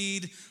everything we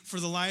need for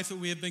the life that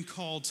we have been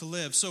called to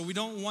live. So we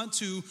don't want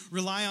to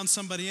rely on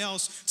somebody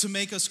else to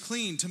make us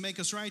clean, to make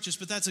us righteous,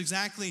 but that's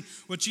exactly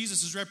what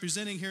Jesus is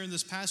representing here in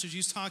this passage.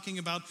 He's talking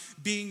about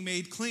being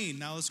made clean.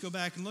 Now let's go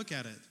back and look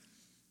at it.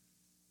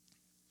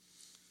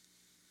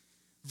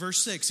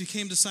 Verse 6, he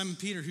came to Simon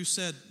Peter who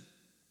said,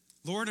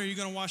 Lord, are you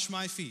going to wash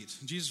my feet?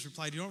 And Jesus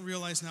replied, you don't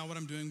realize now what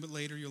I'm doing, but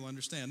later you'll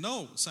understand.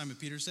 No, Simon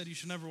Peter said, you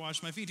should never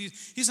wash my feet.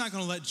 He's not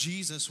going to let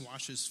Jesus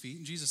wash his feet.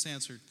 And Jesus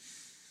answered,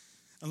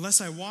 unless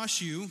I wash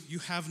you, you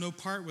have no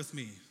part with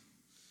me.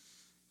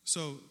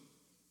 So,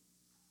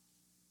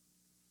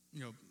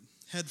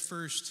 head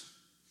first,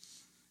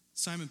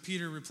 Simon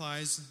Peter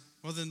replies,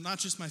 well then not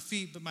just my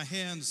feet, but my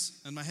hands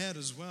and my head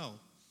as well.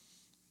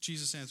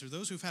 Jesus answered,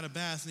 those who've had a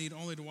bath need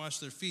only to wash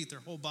their feet.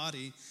 Their whole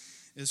body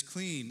is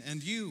clean.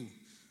 And you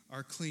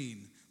are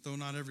clean, though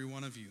not every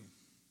one of you.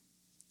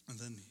 And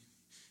then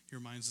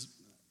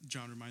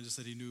John reminds us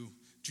that he knew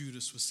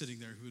Judas was sitting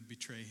there who would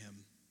betray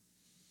him.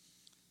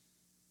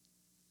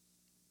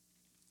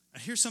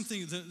 Here's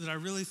something that I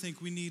really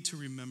think we need to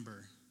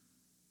remember.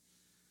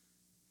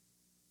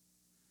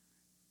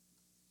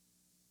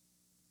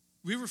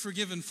 We were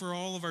forgiven for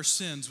all of our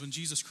sins when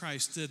Jesus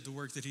Christ did the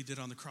work that he did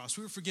on the cross.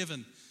 We were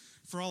forgiven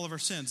for all of our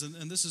sins.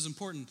 And this is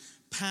important.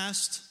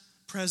 Past,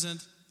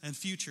 present, and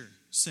future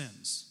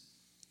sins.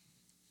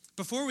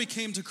 Before we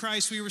came to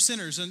Christ, we were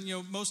sinners. And,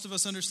 most of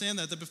us understand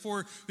that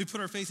before we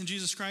put our faith in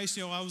Jesus Christ,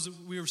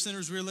 we were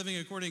sinners. We were living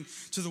according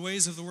to the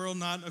ways of the world,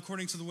 not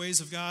according to the ways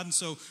of God. And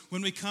so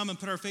when we come and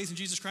put our faith in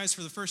Jesus Christ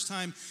for the first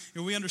time,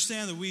 we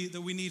understand that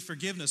we need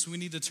forgiveness. We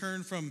need to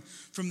turn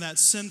from that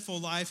sinful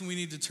life, and we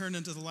need to turn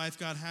into the life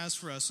God has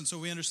for us. And so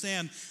we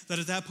understand that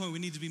at that point we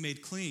need to be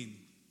made clean.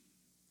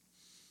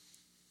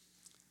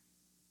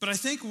 But I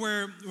think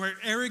where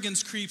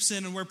arrogance creeps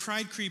in and where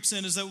pride creeps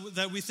in is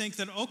that we think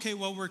that, okay,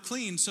 well, we're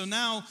clean, so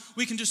now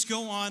we can just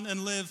go on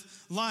and live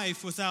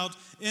life without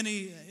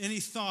any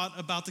thought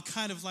about the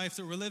kind of life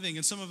that we're living.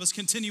 And some of us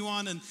continue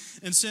on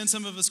in sin.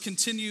 Some of us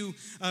continue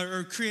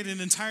or create an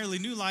entirely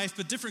new life,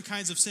 but different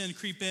kinds of sin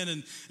creep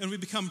in, and we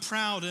become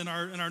proud in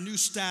our new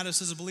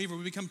status as a believer.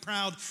 We become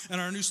proud in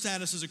our new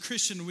status as a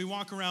Christian, and we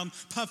walk around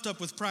puffed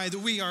up with pride that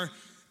we are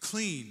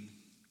clean.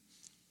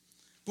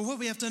 But what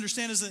we have to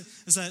understand is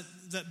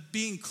that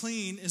being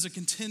clean is a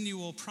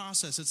continual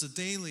process. It's a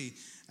daily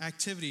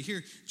activity.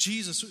 Here,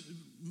 Jesus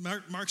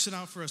marks it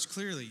out for us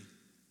clearly.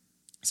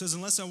 It says,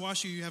 unless I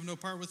wash you, you have no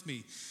part with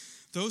me.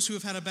 Those who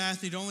have had a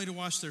bath need only to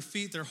wash their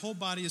feet. Their whole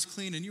body is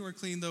clean, and you are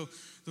clean, though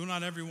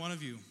not every one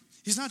of you.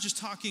 He's not just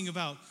talking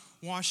about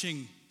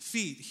washing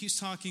feet. He's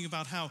talking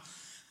about how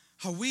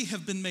we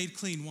have been made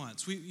clean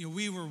once.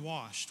 We were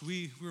washed.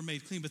 We were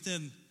made clean, but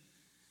then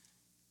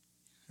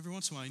every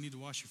once in a while you need to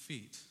wash your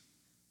feet.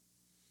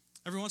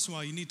 Every once in a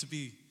while, you need to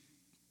be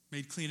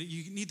made clean.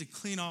 You need to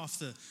clean off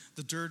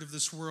the dirt of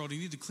this world. You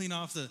need to clean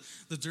off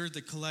the dirt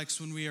that collects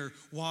when we are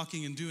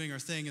walking and doing our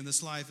thing in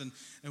this life.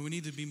 And we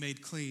need to be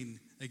made clean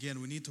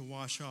again. We need to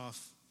wash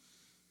off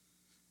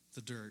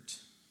the dirt.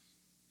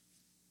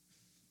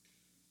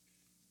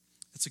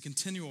 It's a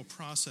continual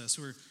process.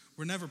 We're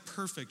never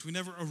perfect. We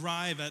never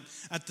arrive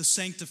at the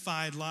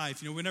sanctified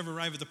life. We never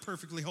arrive at the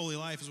perfectly holy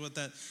life is what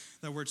that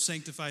word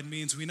sanctified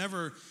means. We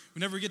never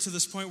get to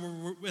this point where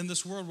we're, in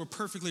this world we're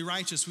perfectly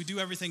righteous. We do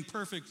everything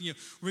perfect.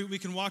 We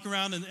can walk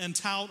around and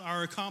tout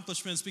our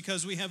accomplishments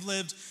because we have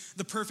lived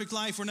the perfect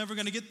life. We're never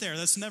going to get there.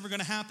 That's never going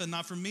to happen.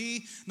 Not for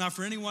me, not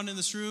for anyone in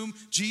this room.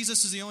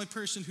 Jesus is the only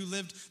person who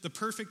lived the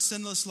perfect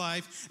sinless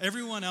life.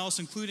 Everyone else,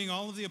 including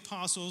all of the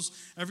apostles,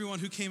 everyone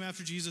who came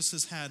after Jesus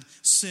has had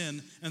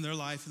sin in their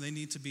life, and they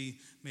need to be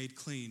made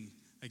clean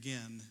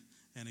again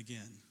and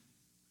again.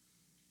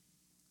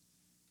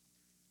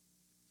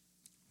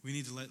 We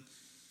need to let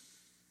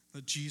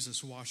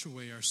Jesus wash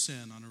away our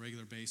sin on a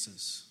regular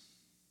basis.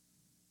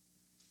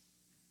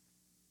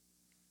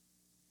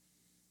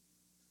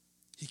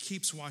 He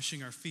keeps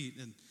washing our feet,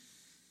 and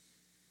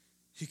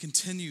he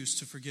continues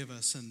to forgive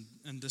us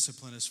and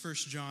discipline us. 1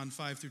 John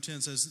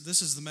 5-10 says,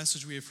 this is the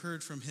message we have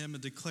heard from him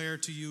and declare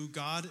to you,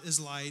 God is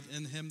light,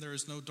 in him there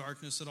is no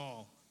darkness at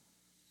all.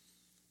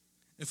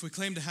 If we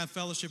claim to have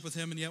fellowship with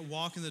him and yet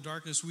walk in the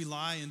darkness, we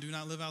lie and do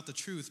not live out the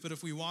truth. But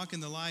if we walk in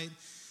the light,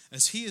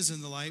 as he is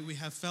in the light, we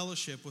have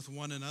fellowship with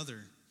one another.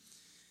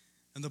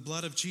 And the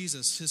blood of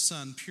Jesus, his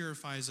son,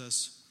 purifies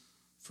us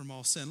from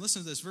all sin.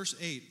 Listen to this, verse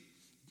 8,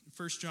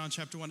 1 John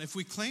chapter 1. If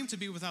we claim to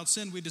be without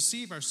sin, we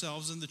deceive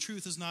ourselves and the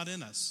truth is not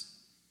in us.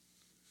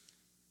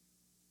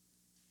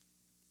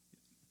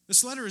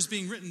 This letter is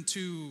being written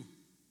to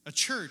a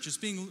church. It's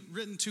being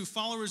written to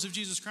followers of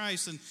Jesus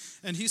Christ.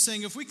 And he's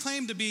saying, if we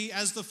claim to be,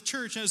 as the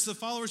church, as the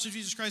followers of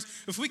Jesus Christ,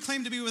 if we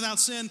claim to be without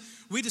sin,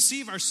 we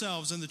deceive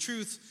ourselves and the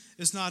truth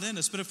is not in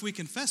us. But if we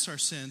confess our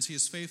sins, he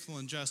is faithful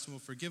and just and will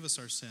forgive us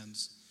our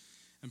sins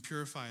and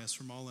purify us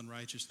from all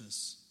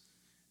unrighteousness.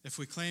 If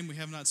we claim we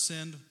have not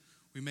sinned,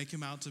 we make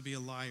him out to be a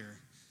liar,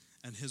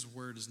 and his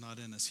word is not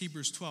in us.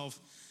 Hebrews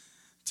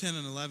 12:10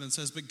 and 11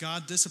 says, but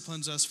God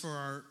disciplines us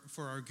for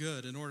our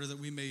good, in order that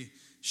we may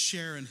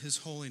share in his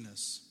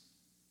holiness.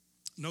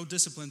 No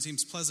discipline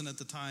seems pleasant at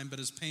the time, but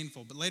is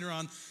painful. But later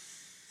on,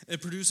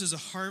 it produces a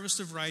harvest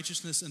of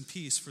righteousness and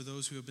peace for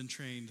those who have been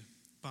trained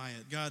by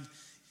it.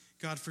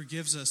 God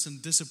forgives us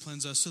and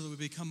disciplines us so that we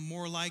become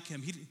more like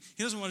him. He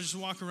doesn't want us to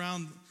walk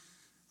around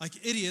like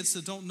idiots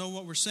that don't know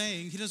what we're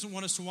saying. He doesn't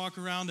want us to walk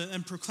around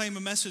and proclaim a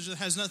message that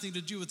has nothing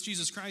to do with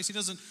Jesus Christ. He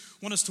doesn't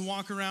want us to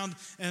walk around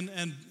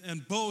and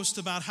boast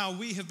about how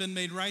we have been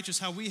made righteous,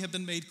 how we have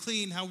been made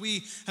clean, how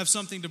we have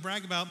something to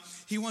brag about.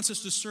 He wants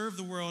us to serve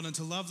the world and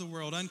to love the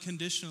world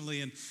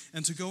unconditionally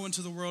and to go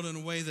into the world in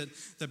a way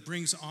that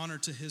brings honor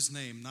to his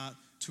name, not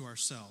to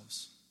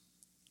ourselves.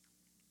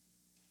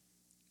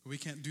 But we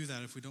can't do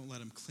that if we don't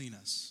let him clean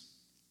us.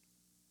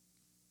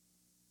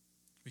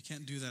 We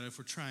can't do that if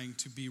we're trying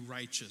to be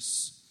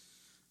righteous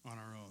on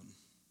our own.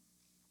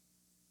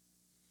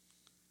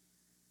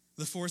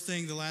 The fourth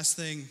thing, the last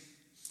thing,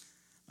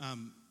 it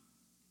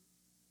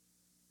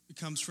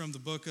comes from the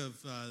book of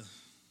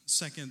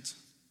 2nd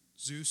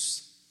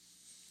Zeus.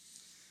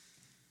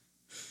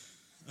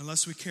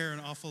 Unless we care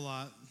an awful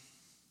lot,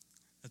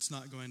 it's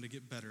not going to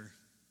get better.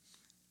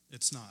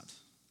 It's not.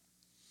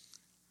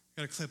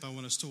 I got a clip I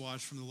want us to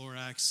watch from the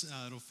Lorax.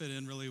 It'll fit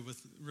in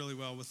really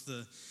well with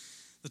the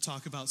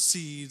talk about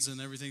seeds and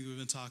everything we've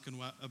been talking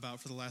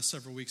about for the last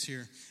several weeks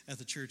here at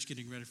the church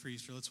getting ready for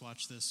Easter. Let's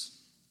watch this.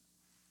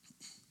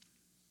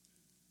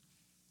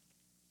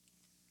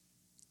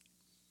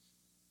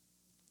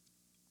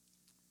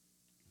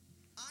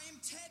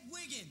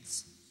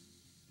 Wiggins.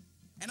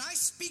 And I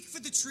speak for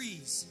the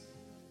trees.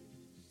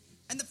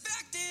 And the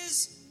fact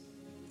is,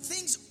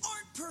 things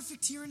aren't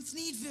perfect here in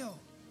Thneedville.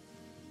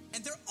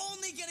 And they're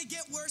only gonna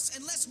get worse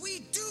unless we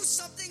do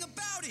something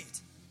about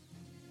it.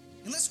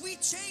 Unless we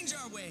change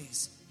our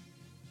ways.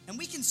 And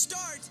we can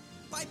start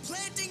by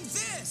planting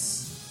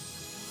this.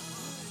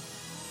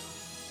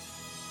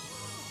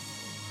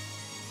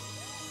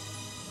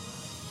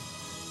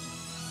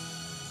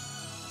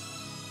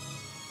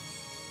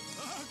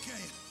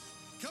 Okay,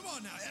 come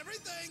on now,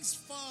 everything's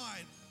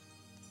fine,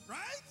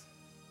 right?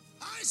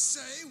 I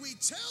say we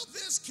tell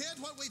this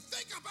kid what we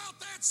think about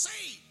that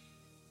seed.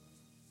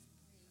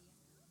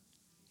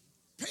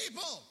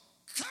 People,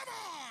 come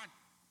on!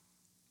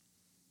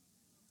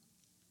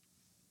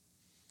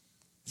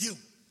 You,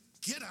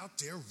 get out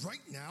there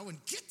right now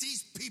and get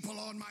these people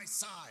on my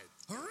side,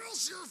 or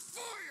else you're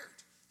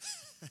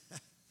fired.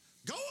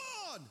 Go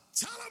on,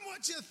 tell them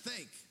what you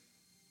think.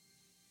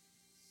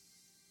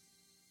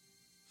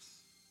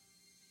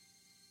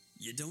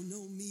 You don't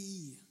know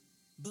me,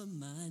 but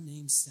my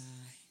name's Si.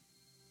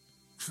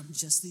 I'm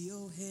just the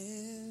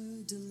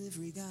O'Hare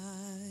delivery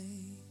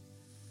guy.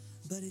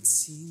 But it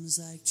seems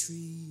like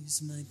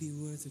trees might be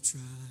worth a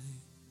try.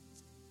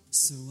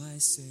 So I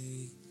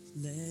say,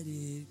 let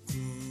it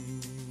grow.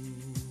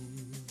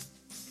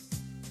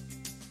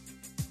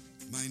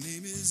 My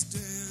name is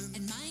Dan.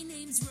 And my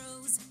name's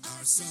Rose.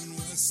 Our son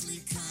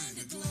Wesley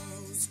kinda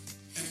glows.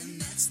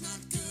 And that's not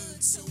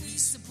good, so we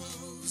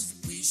suppose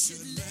we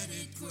should let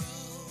it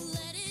grow.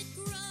 Let it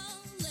grow,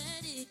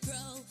 let it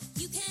grow.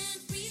 You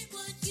can't reap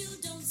what you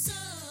don't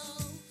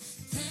sow.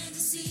 Plant a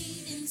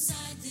seed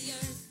inside the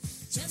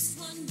earth. Just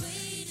one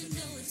way to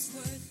know its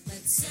worth.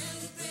 Let's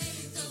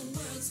celebrate the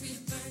world's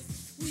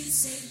rebirth. We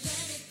say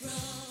let it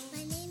grow.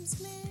 My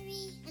name's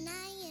Marie, and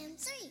I am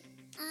 3.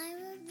 I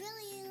would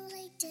really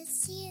like to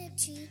see a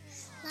tree.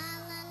 La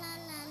la la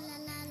la la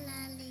la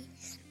la lee.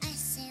 I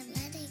say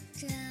let it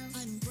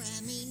grow. I'm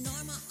Grammy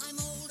Norma, I'm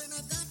old and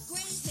I've got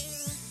gray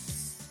hair.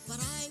 But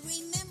I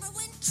remember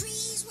when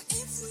trees were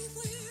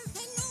everywhere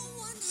and no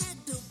one had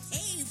to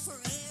pay for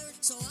air.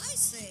 So I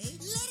say,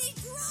 let it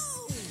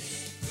grow. Let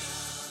it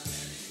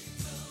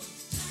grow,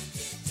 like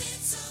it did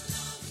so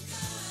long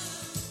ago.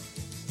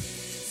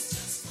 It's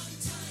just one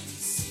tiny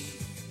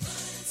seed,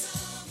 but it's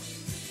all we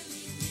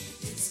really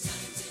need. It's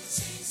time to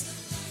change the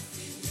life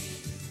we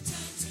lead.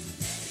 Time to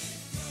let it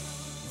grow.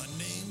 My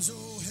name's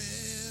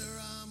O'Hare,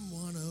 I'm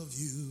one of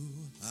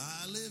you.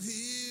 I live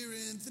here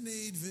in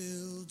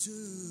Thneedville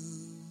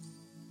too.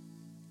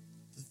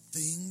 The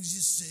things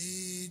you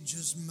say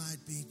just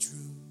might be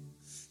true.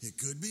 It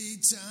could be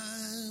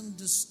time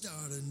to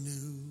start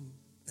anew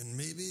and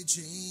maybe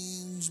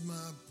change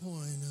my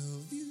point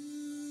of view.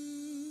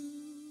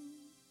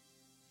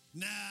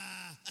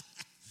 Nah,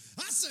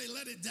 I say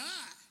let it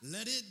die.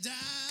 Let it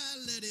die,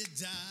 let it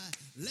die.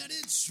 Let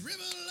it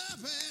shrivel up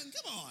and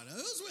come on,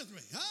 who's with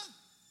me, huh?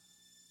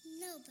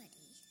 Nobody.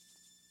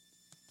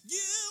 You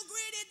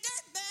greedy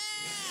dirt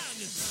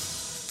band!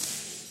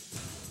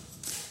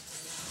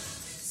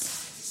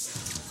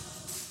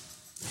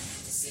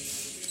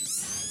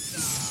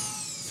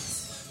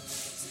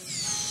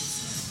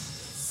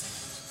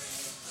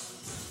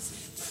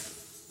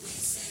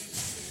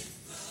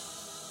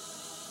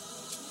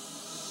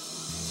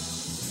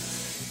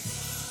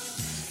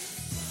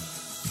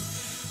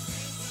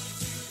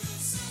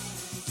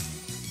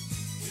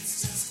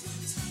 It's just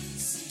one tiny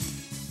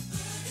seed,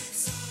 but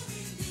it's all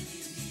we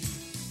really need.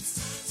 It's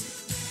time to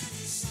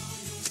vanish all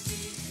your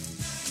fear.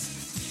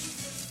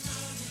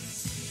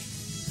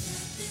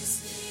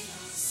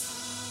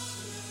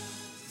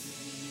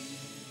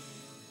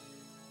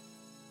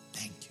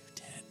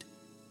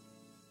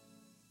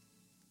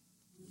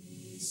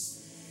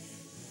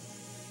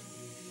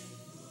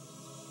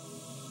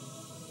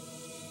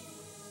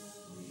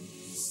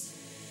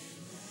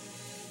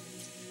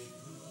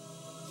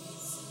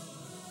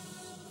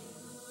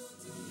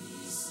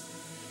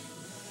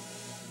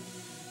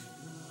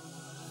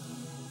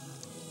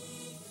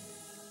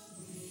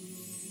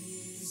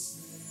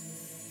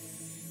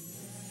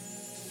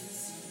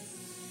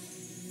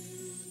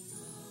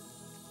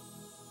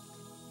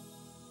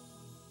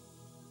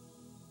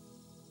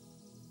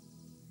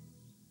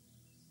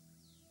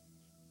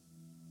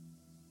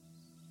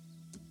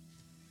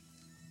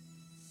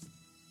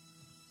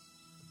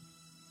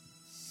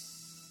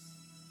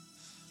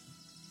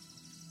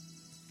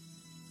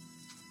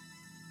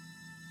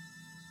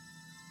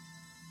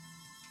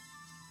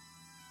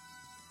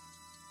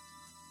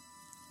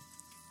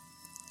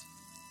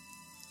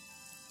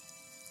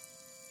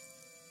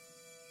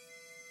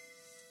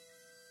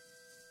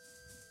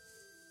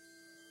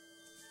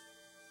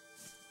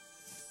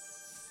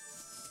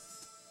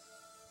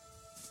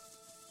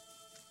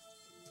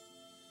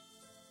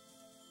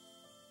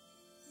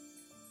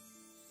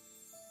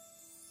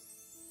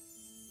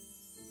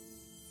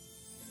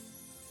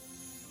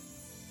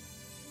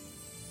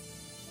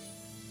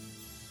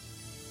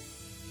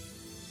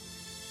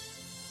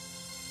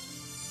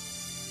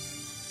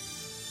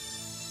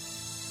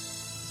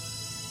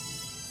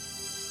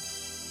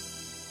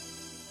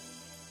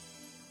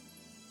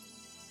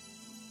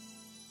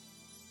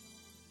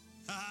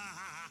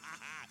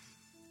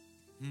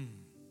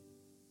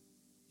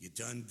 You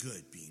done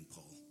good,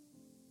 Beanpole.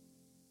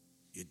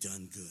 You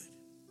done good.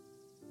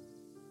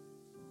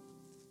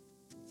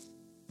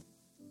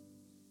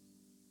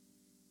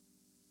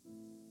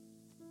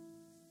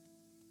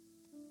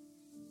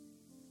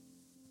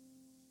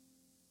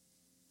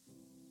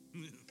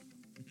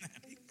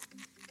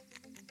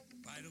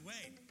 By the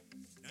way,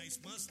 nice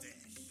mustache.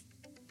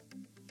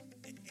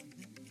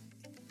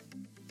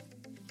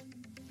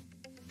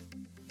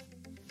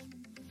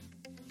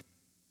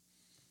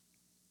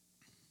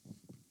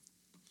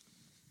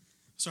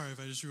 Sorry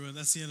if I just ruined.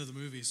 That's the end of the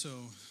movie. So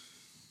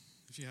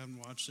if you haven't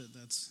watched it,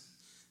 that's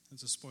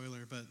a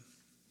spoiler. But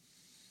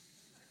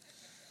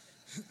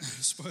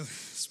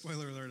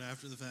spoiler alert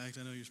after the fact.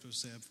 I know you're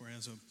supposed to say that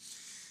beforehand. So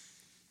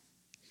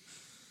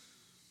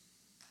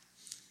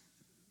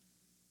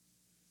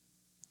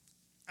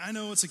I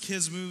know it's a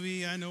kids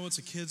movie. I know it's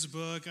a kids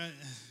book.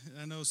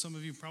 I know some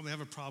of you probably have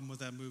a problem with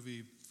that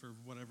movie for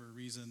whatever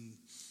reason.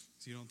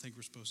 So you don't think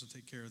we're supposed to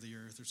take care of the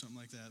earth or something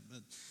like that. But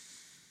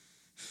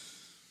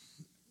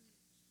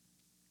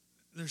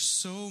there's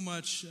so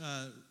much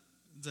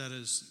that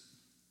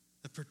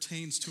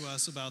pertains to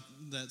us about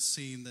that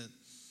scene, that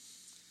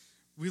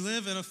we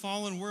live in a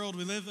fallen world.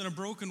 We live in a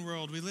broken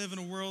world. We live in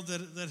a world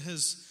that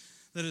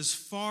is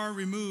far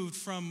removed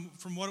from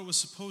what it was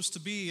supposed to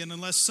be. And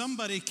unless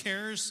somebody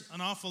cares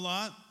an awful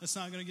lot, it's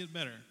not going to get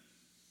better.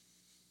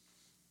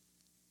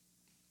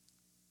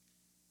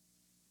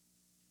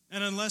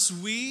 And unless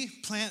we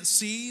plant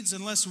seeds,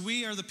 unless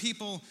we are the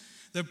people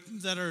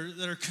that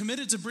are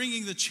committed to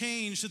bringing the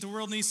change that the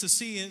world needs to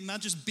see, and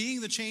not just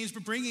being the change,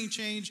 but bringing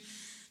change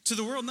to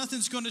the world,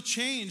 nothing's going to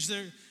change.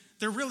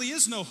 There really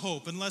is no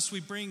hope unless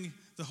we bring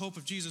the hope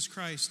of Jesus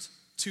Christ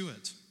to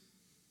it.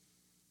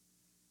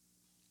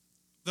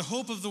 The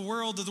hope of the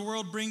world that the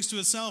world brings to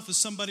itself is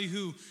somebody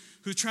who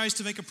tries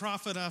to make a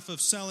profit off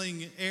of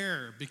selling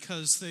air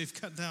because they've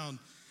cut down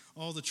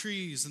all the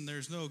trees and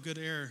there's no good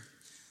air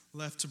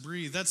left to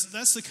breathe.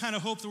 That's the kind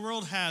of hope the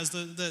world has,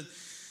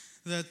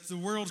 that the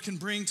world can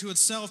bring to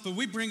itself. But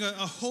we bring a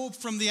hope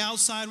from the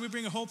outside. We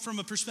bring a hope from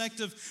a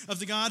perspective of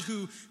the God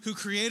who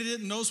created it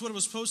and knows what it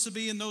was supposed to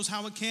be and knows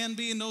how it can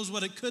be and knows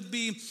what it could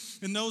be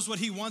and knows what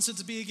he wants it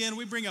to be again.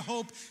 We bring a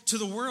hope to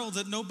the world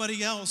that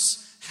nobody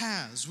else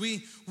has.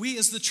 We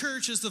as the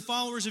church, as the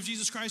followers of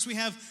Jesus Christ, we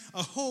have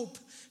a hope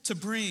to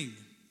bring.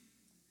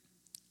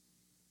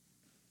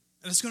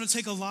 And it's going to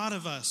take a lot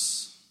of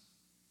us,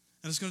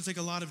 and it's going to take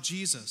a lot of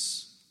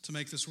Jesus to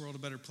make this world a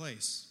better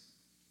place.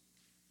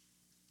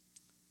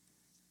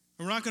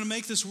 We're not going to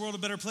make this world a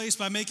better place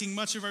by making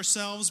much of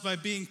ourselves, by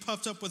being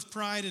puffed up with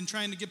pride and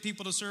trying to get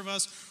people to serve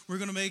us. We're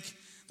going to make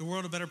the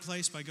world a better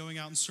place by going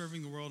out and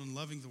serving the world and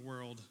loving the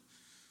world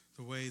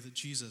the way that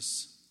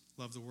Jesus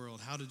loved the world.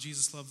 How did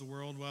Jesus love the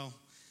world? Well,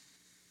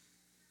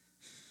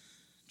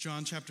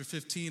 John chapter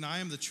 15, I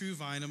am the true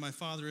vine and my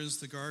Father is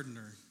the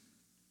gardener.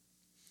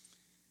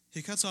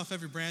 He cuts off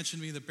every branch in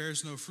me that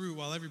bears no fruit,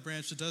 while every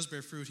branch that does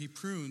bear fruit, he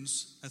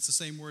prunes. That's the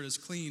same word as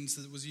cleans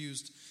that was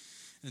used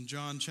in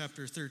John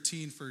chapter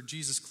 13 for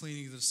Jesus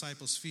cleaning the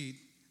disciples' feet.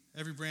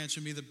 Every branch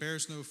in me that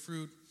bears no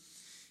fruit,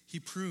 he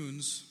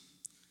prunes.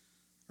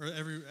 Or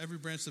every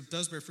branch that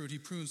does bear fruit, he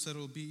prunes so that it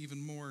will be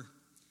even more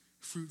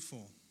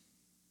fruitful.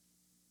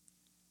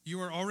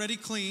 You are already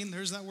clean.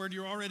 There's that word,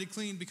 you're already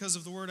clean because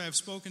of the word I have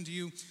spoken to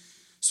you.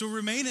 So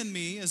remain in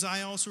me as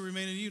I also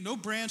remain in you. No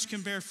branch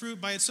can bear fruit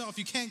by itself.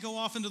 You can't go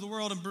off into the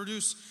world and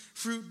produce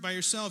fruit by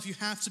yourself. You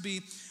have to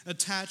be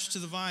attached to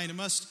the vine. It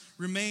must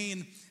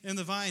remain in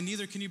the vine.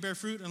 Neither can you bear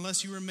fruit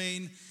unless you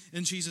remain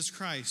in Jesus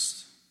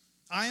Christ.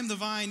 I am the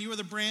vine, you are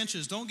the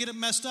branches. Don't get it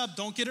messed up.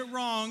 Don't get it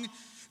wrong.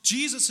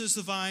 Jesus is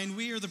the vine,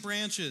 we are the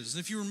branches.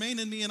 And if you remain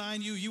in me and I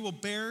in you, you will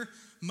bear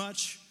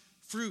much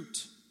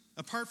fruit.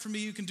 Apart from me,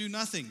 you can do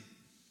nothing.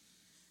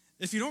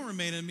 If you don't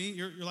remain in me,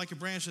 you're like a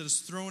branch that is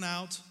thrown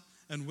out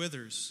and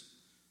withers.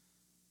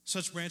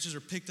 Such branches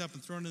are picked up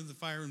and thrown into the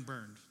fire and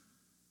burned.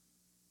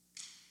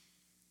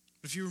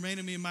 But if you remain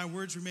in me and my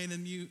words remain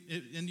in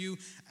you,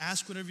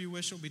 ask whatever you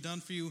wish, it will be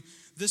done for you.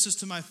 This is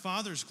to my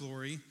Father's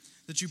glory,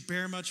 that you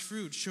bear much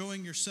fruit,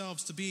 showing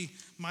yourselves to be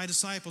my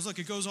disciples. Look,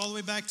 it goes all the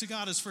way back to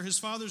God. It's for his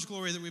Father's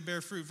glory that we bear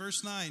fruit.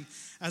 Verse 9,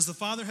 as the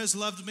Father has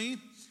loved me,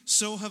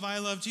 so have I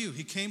loved you.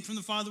 He came from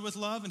the Father with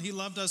love, and he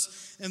loved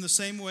us in the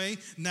same way.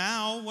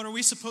 Now, what are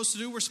we supposed to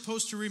do? We're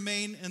supposed to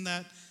remain in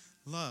that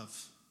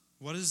love.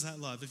 What is that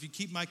love? If you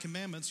keep my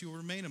commandments, you will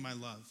remain in my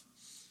love.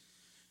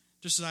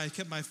 Just as I have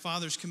kept my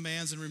Father's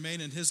commands and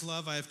remain in his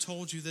love, I have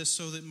told you this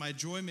so that my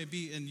joy may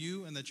be in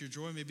you and that your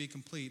joy may be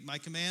complete. My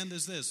command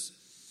is this: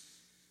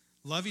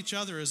 love each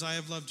other as I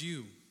have loved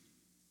you.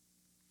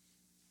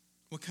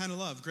 What kind of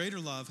love? Greater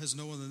love has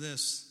no one than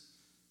this,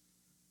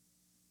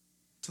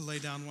 to lay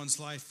down one's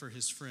life for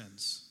his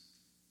friends.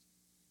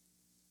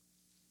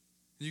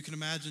 And you can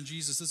imagine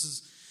Jesus,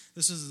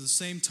 this is the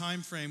same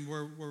time frame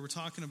where we're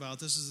talking about.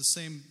 This is the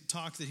same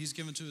talk that he's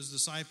given to his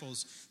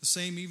disciples. The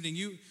same evening,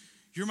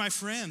 you're my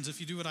friends if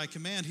you do what I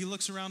command. He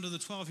looks around to the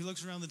 12. He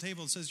looks around the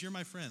table and says, you're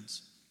my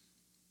friends.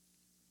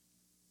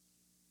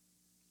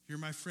 You're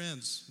my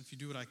friends if you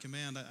do what I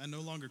command. I no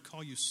longer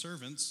call you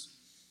servants,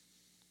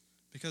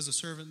 because a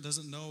servant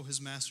doesn't know his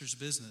master's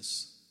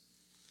business.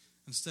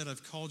 Instead,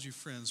 I've called you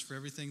friends. For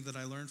everything that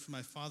I learned from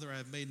my Father, I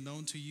have made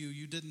known to you.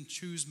 You didn't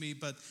choose me,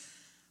 but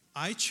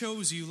I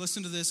chose you.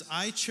 Listen to this.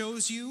 I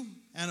chose you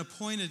and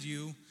appointed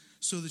you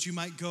so that you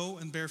might go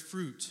and bear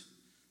fruit,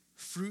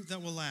 fruit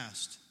that will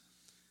last.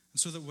 And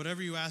so that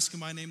whatever you ask in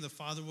my name, the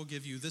Father will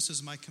give you. This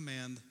is my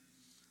command.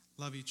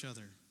 Love each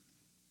other.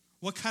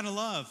 What kind of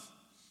love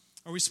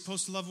are we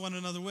supposed to love one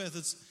another with?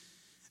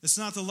 It's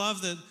not the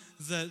love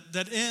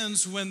that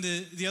ends when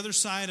the other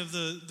side of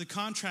the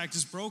contract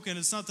is broken.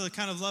 It's not the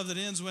kind of love that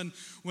ends when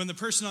the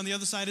person on the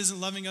other side isn't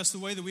loving us the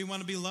way that we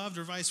want to be loved,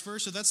 or vice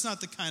versa. That's not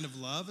the kind of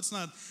love. It's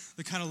not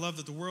the kind of love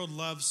that the world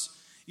loves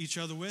each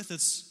other with.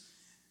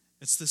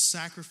 It's the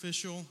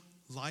sacrificial,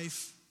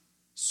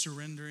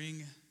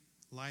 life-surrendering,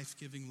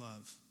 life-giving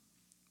love.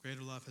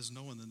 Greater love has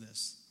no one than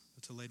this,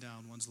 but to lay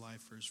down one's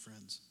life for his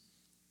friends.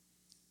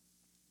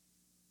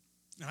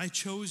 And I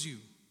chose you.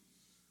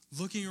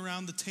 Looking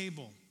around the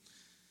table,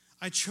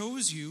 I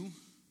chose you.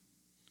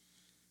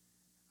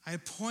 I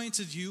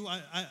appointed you.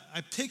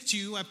 I picked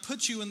you. I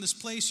put you in this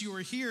place. You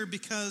are here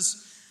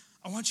because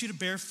I want you to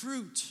bear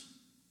fruit.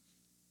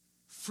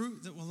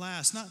 Fruit that will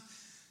last.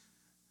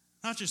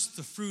 Not just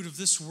the fruit of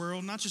this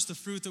world, not just the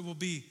fruit that will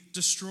be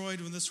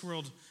destroyed when this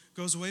world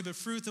goes away, but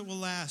fruit that will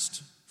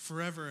last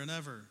forever and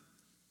ever.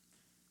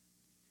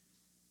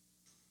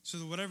 So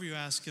that whatever you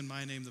ask in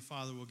my name, the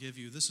Father will give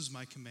you. This is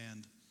my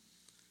command.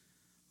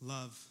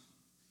 Love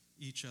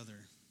each other.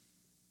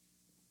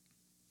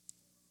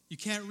 You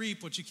can't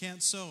reap what you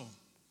can't sow.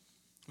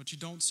 What you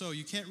don't sow.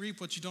 You can't reap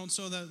what you don't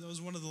sow. That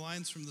was one of the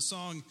lines from the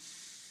song.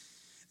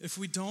 If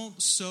we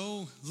don't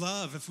sow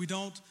love, if we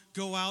don't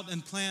go out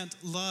and plant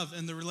love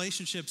in the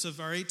relationships of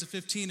our 8 to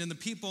 15 and the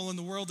people in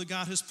the world that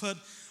God has put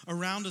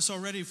around us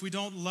already, if we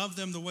don't love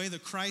them the way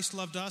that Christ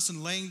loved us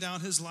and laying down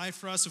his life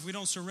for us, if we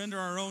don't surrender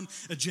our own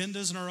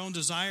agendas and our own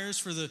desires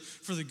for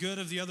the good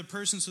of the other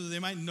person so that they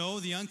might know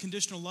the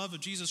unconditional love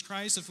of Jesus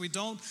Christ, if we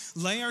don't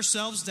lay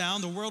ourselves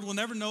down, the world will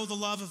never know the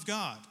love of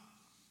God.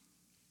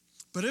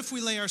 But if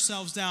we lay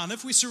ourselves down,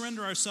 if we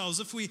surrender ourselves,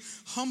 if we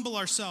humble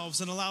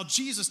ourselves and allow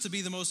Jesus to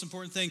be the most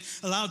important thing,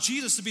 allow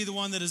Jesus to be the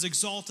one that is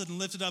exalted and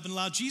lifted up, and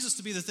allow Jesus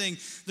to be the thing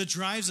that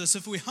drives us,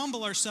 if we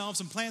humble ourselves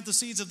and plant the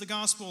seeds of the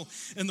gospel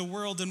in the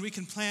world, then we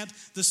can plant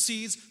the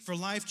seeds for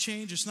life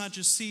change. It's not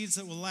just seeds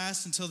that will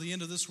last until the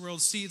end of this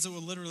world, seeds that will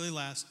literally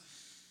last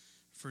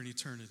for an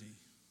eternity.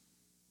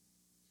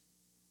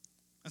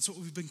 That's what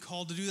we've been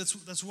called to do.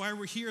 That's why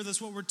we're here.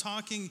 That's what we're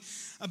talking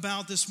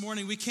about this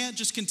morning. We can't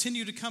just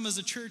continue to come as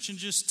a church and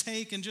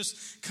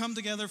just come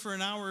together for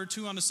an hour or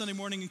two on a Sunday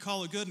morning and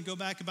call it good and go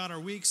back about our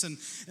weeks and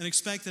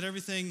expect that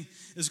everything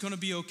is going to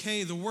be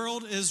okay. The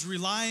world is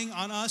relying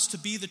on us to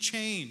be the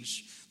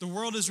change. The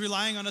world is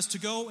relying on us to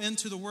go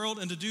into the world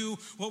and to do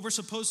what we're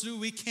supposed to do.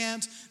 We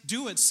can't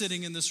do it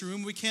sitting in this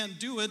room. We can't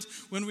do it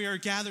when we are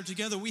gathered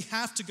together. We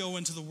have to go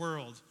into the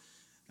world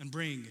and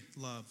bring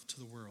love to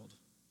the world.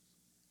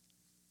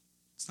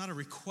 It's not a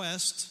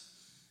request.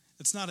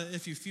 It's not a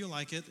if you feel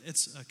like it.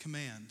 It's a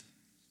command.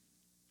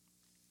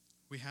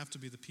 We have to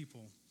be the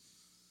people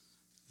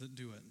that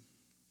do it.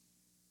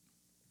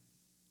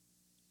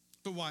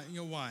 But why?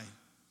 Why?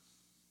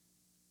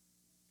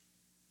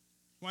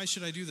 Why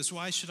should I do this?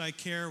 Why should I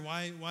care?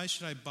 Why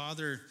should I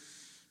bother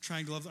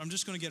trying to love? I'm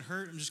just going to get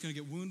hurt. I'm just going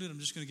to get wounded. I'm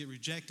just going to get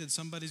rejected.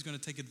 Somebody's going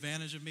to take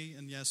advantage of me.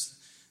 And yes,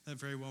 that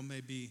very well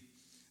may be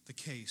the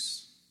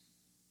case.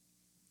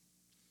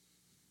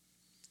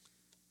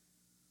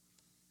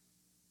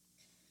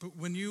 But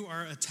when you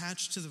are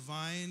attached to the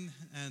vine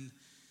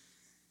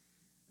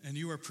and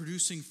you are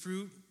producing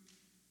fruit,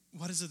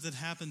 what is it that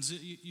happens?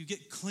 You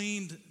get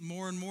cleaned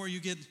more and more. You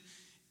get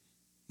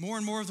more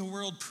and more of the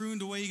world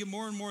pruned away. You get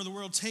more and more of the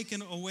world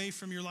taken away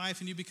from your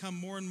life, and you become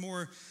more and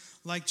more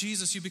like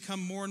Jesus. You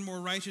become more and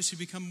more righteous. You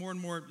become more and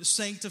more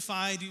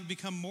sanctified. You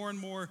become more and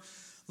more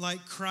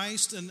like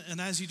Christ. And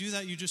as you do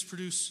that, you just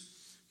produce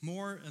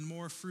more and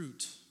more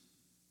fruit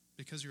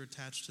because you're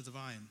attached to the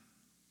vine.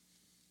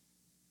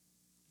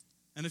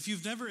 And if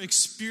you've never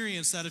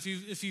experienced that, if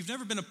you've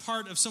never been a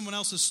part of someone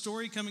else's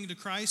story coming to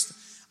Christ,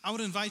 I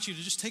would invite you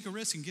to just take a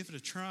risk and give it a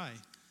try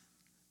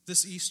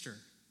this Easter.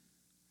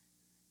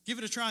 Give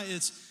it a try.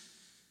 It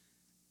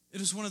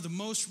is one of the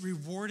most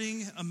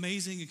rewarding,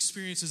 amazing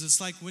experiences. It's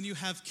like when you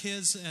have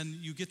kids and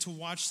you get to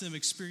watch them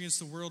experience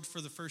the world for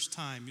the first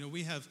time.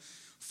 We have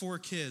 4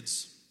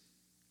 kids,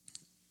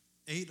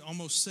 8,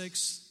 almost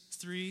 6,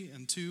 3,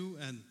 and 2,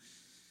 and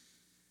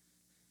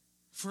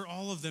for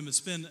all of them,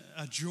 it's been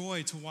a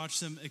joy to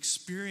watch them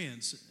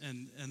experience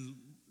and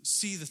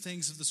see the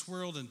things of this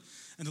world and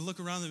to look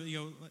around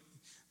them.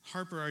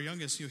 Harper, our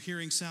youngest,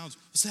 hearing sounds.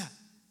 What's that?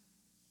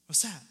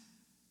 What's that?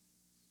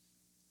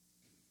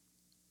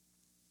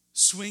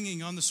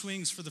 Swinging on the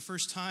swings for the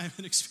first time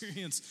and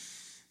experience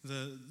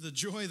the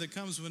joy that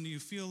comes when you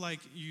feel like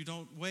you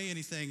don't weigh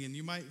anything and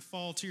you might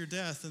fall to your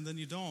death and then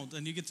you don't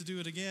and you get to do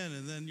it again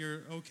and then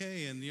you're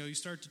okay and you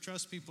start to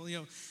trust people.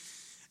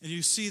 And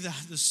you see the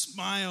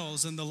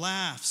smiles and the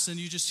laughs, and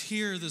you just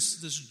hear this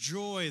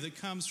joy that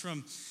comes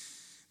from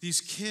these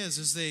kids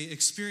as they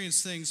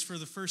experience things for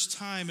the first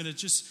time. And it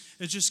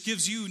just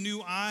gives you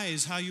new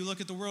eyes, how you look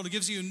at the world. It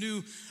gives you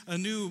a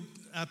new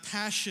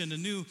passion, a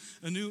new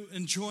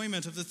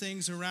enjoyment of the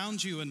things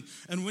around you.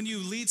 And when you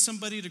lead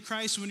somebody to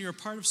Christ, when you're a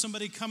part of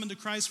somebody coming to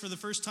Christ for the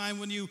first time,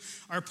 when you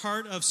are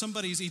part of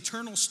somebody's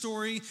eternal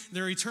story,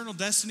 their eternal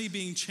destiny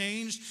being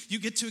changed, you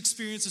get to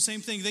experience the same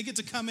thing. They get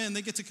to come in,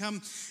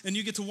 and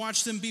you get to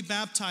watch them be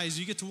baptized.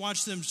 You get to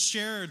watch them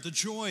share the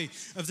joy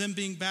of them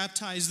being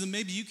baptized. And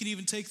maybe you can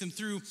even take them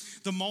through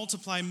the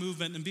Multiply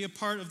movement and be a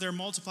part of their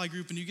Multiply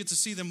group, and you get to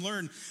see them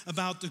learn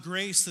about the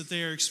grace that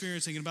they are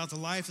experiencing and about the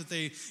life that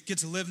they get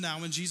to live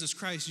now in Jesus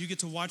Christ. You get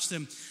to watch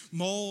them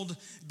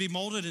be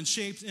molded and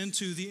shaped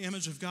into the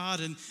image of God,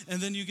 and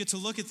then you get to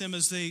look at them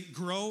as they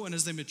grow and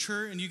as they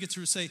mature, and you get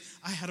to say,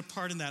 I had a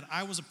part in that.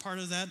 I was a part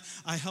of that.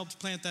 I helped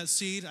plant that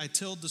seed. I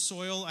tilled the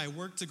soil. I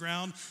worked the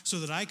ground so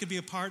that I could be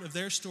a part of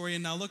their story,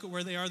 and now look at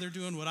where they are. They're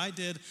doing what I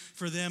did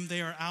for them.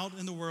 They are out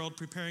in the world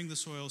preparing the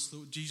soil so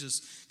that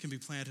Jesus can be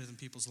planted in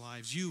people's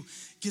lives. You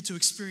get to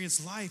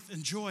experience life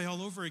and joy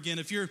all over again.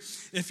 If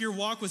your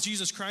walk with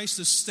Jesus Christ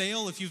is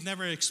stale, if you've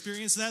never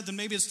experienced that, then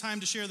maybe it's time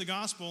to share the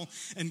gospel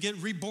and get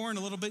reborn a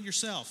little bit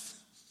yourself.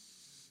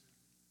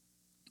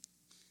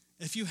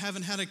 If you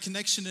haven't had a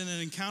connection and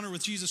an encounter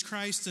with Jesus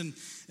Christ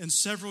in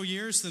several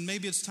years, then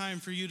maybe it's time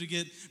for you to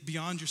get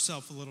beyond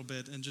yourself a little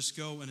bit and just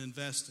go and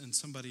invest in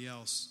somebody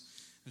else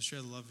and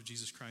share the love of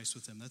Jesus Christ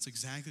with them. That's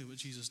exactly what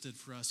Jesus did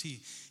for us.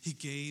 He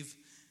gave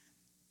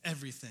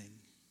everything.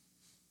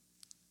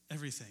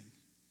 Everything.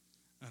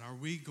 And are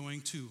we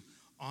going to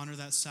honor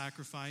that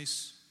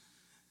sacrifice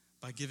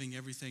by giving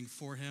everything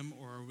for him,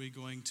 or are we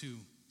going to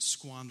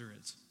squander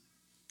it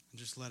and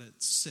just let it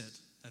sit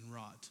and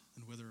rot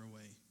and wither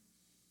away?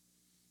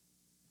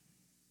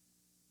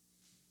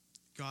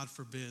 God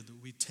forbid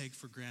that we take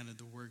for granted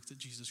the work that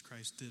Jesus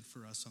Christ did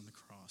for us on the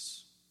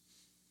cross.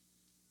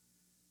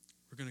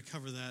 We're going to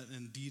cover that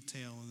in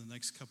detail in the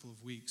next couple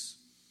of weeks.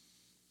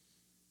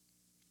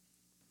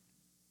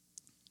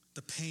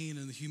 The pain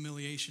and the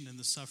humiliation and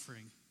the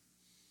suffering.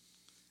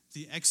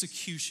 The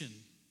execution.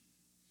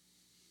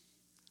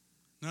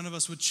 None of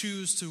us would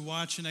choose to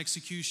watch an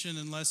execution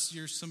unless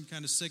you're some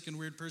kind of sick and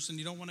weird person.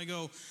 You don't want to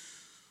go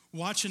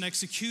watch an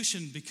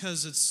execution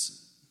because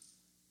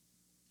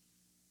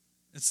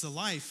it's the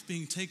life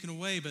being taken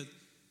away. But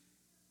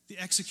the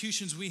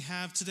executions we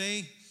have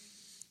today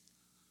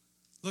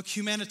look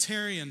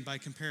humanitarian by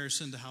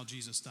comparison to how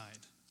Jesus died.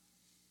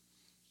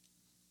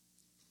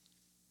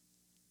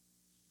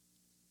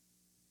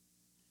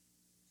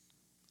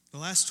 The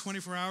last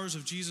 24 hours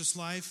of Jesus'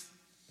 life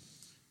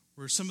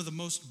were some of the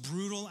most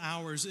brutal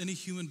hours any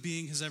human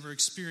being has ever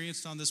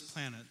experienced on this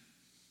planet.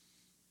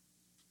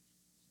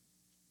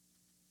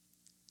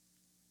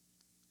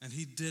 And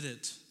he did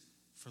it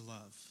for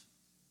love.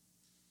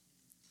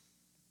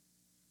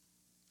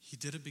 He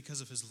did it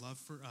because of his love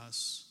for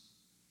us,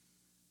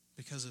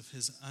 because of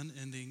his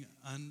unending,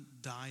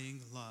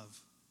 undying love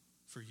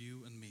for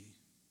you and me.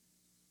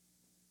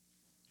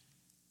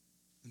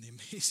 And the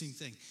amazing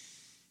thing,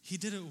 he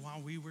did it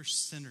while we were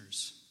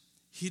sinners.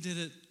 He did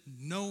it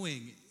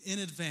knowing in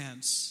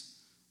advance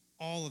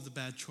all of the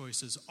bad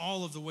choices,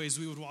 all of the ways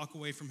we would walk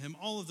away from him,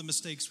 all of the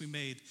mistakes we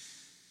made.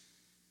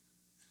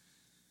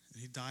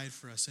 And he died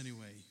for us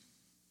anyway.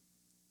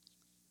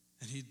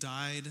 And he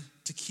died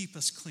to keep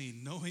us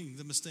clean, knowing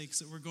the mistakes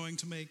that we're going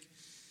to make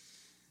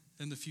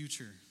in the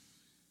future.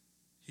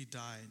 He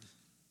died,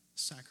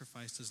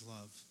 sacrificed his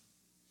love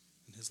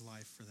and his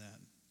life for that.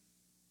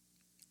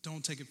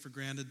 Don't take it for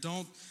granted.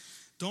 Don't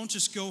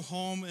just go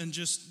home and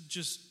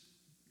just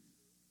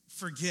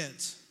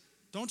forget.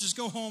 Don't just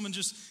go home and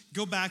just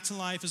go back to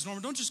life as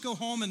normal. Don't just go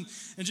home and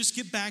just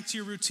get back to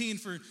your routine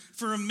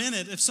for a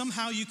minute. If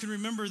somehow you can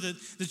remember that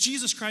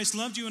Jesus Christ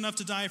loved you enough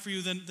to die for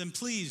you, then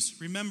please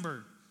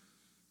remember.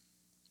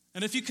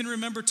 And if you can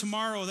remember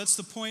tomorrow, that's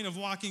the point of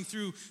walking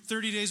through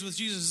 30 days with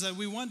Jesus, is that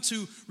we want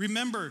to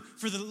remember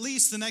for at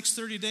least the next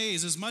 30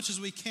 days, as much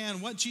as we can,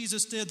 what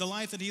Jesus did, the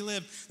life that he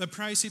lived, the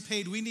price he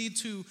paid. We need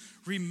to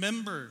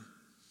remember.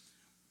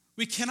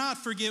 We cannot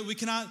forget. We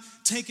cannot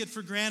take it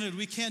for granted.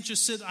 We can't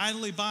just sit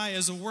idly by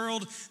as a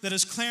world that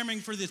is clamoring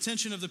for the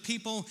attention of the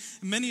people.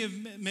 Many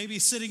of maybe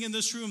sitting in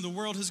this room, the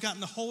world has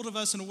gotten a hold of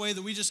us in a way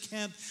that we just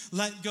can't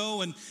let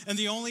go. And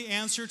the only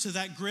answer to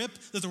that grip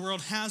that the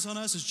world has on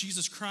us is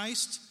Jesus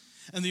Christ.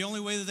 And the only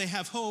way that they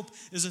have hope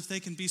is if they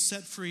can be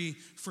set free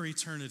for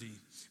eternity.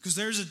 Because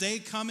there's a day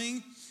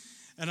coming,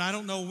 and I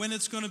don't know when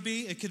it's going to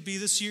be. It could be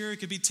this year. It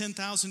could be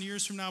 10,000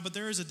 years from now. But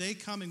there is a day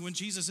coming when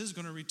Jesus is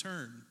going to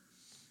return.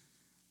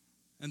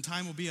 And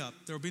time will be up.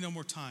 There will be no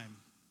more time.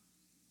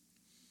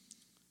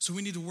 So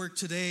we need to work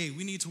today.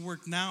 We need to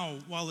work now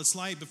while it's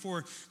light,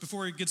 before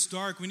it gets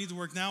dark. We need to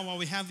work now while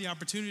we have the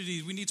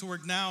opportunity. We need to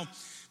work now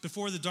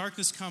before the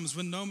darkness comes,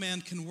 when no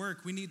man can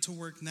work. We need to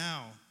work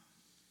now.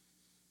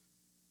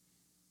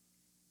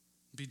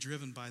 Be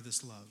driven by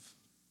this love.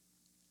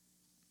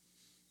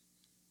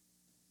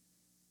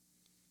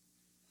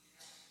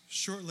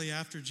 Shortly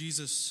after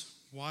Jesus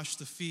washed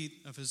the feet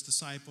of his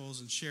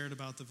disciples and shared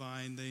about the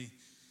vine,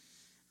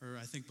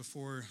 I think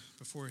before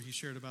he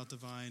shared about the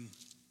vine,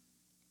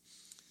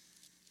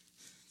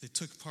 they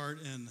took part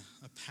in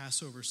a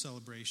Passover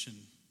celebration.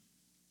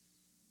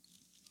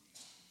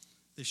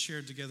 They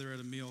shared together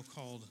at a meal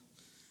called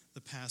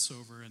the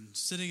Passover. And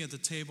sitting at the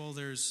table,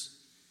 there's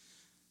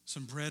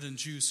some bread and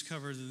juice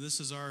covered, and this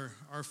is our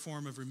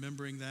form of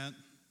remembering that.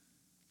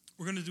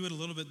 We're going to do it a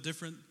little bit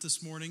different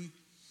this morning.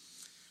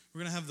 We're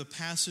going to have the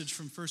passage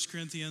from 1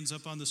 Corinthians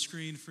up on the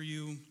screen for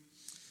you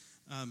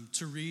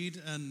to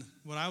read. And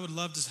what I would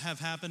love to have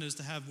happen is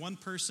to have one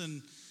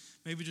person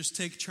maybe just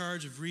take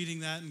charge of reading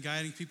that and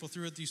guiding people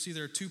through it. You see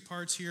there are two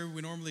parts here.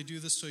 We normally do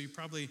this, so you're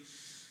probably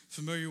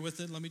familiar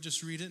with it. Let me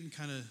just read it and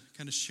kind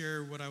of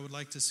share what I would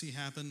like to see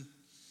happen.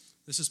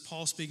 This is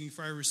Paul speaking.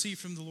 For I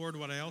received from the Lord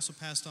what I also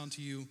passed on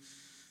to you.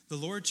 The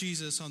Lord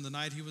Jesus, on the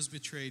night he was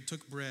betrayed,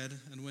 took bread,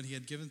 and when he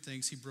had given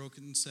thanks, he broke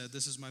it and said,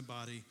 "This is my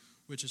body,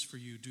 which is for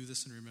you. Do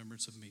this in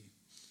remembrance of me."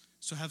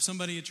 So have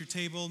somebody at your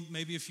table.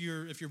 Maybe if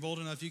you're bold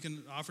enough, you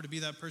can offer to be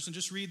that person.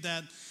 Just read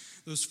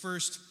those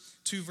first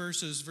two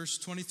verses, verse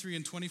 23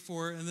 and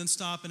 24, and then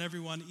stop and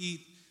everyone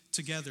eat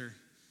together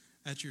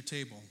at your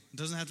table. It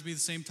doesn't have to be the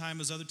same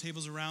time as other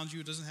tables around you.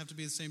 It doesn't have to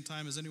be the same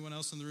time as anyone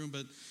else in the room,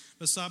 but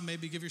stop,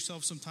 maybe give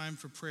yourself some time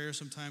for prayer,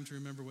 some time to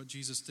remember what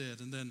Jesus did.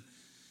 And then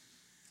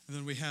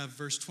we have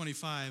verse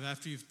 25.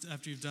 After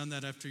you've done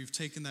that, after you've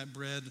taken that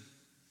bread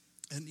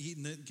and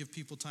eaten it, give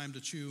people time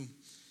to chew.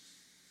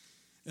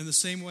 In the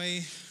same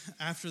way,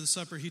 after the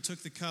supper, he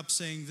took the cup,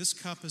 saying, "This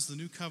cup is the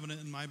new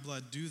covenant in my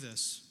blood. Do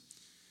this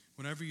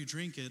whenever you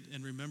drink it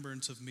in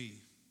remembrance of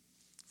me.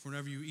 For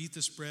whenever you eat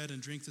this bread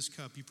and drink this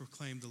cup, you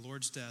proclaim the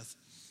Lord's death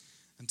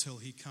until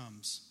he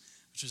comes,"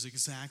 which is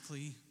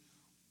exactly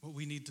what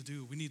we need to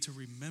do. We need to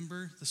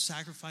remember the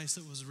sacrifice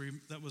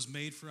that was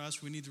made for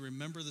us. We need to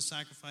remember the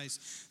sacrifice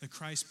that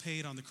Christ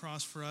paid on the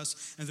cross for us,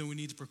 and then we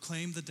need to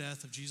proclaim the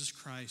death of Jesus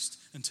Christ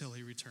until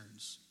he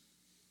returns.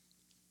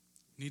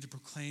 We need to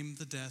proclaim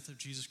the death of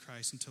Jesus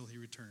Christ until he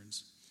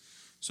returns.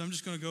 So I'm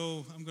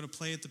going to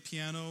play at the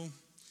piano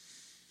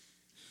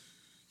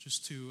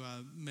just to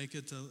make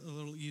it a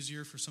little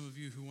easier for some of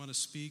you who want to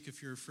speak.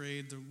 If you're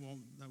afraid,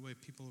 that way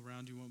people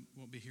around you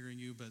won't be hearing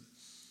you. But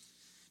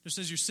just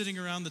as you're sitting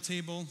around the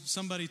table,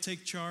 somebody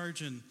take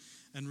charge and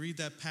read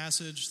that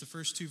passage, the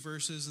first two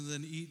verses, and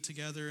then eat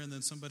together. And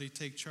then somebody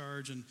take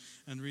charge and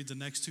read the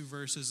next two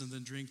verses and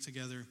then drink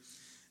together.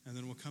 And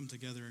then we'll come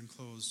together and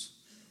close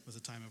with a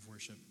time of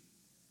worship.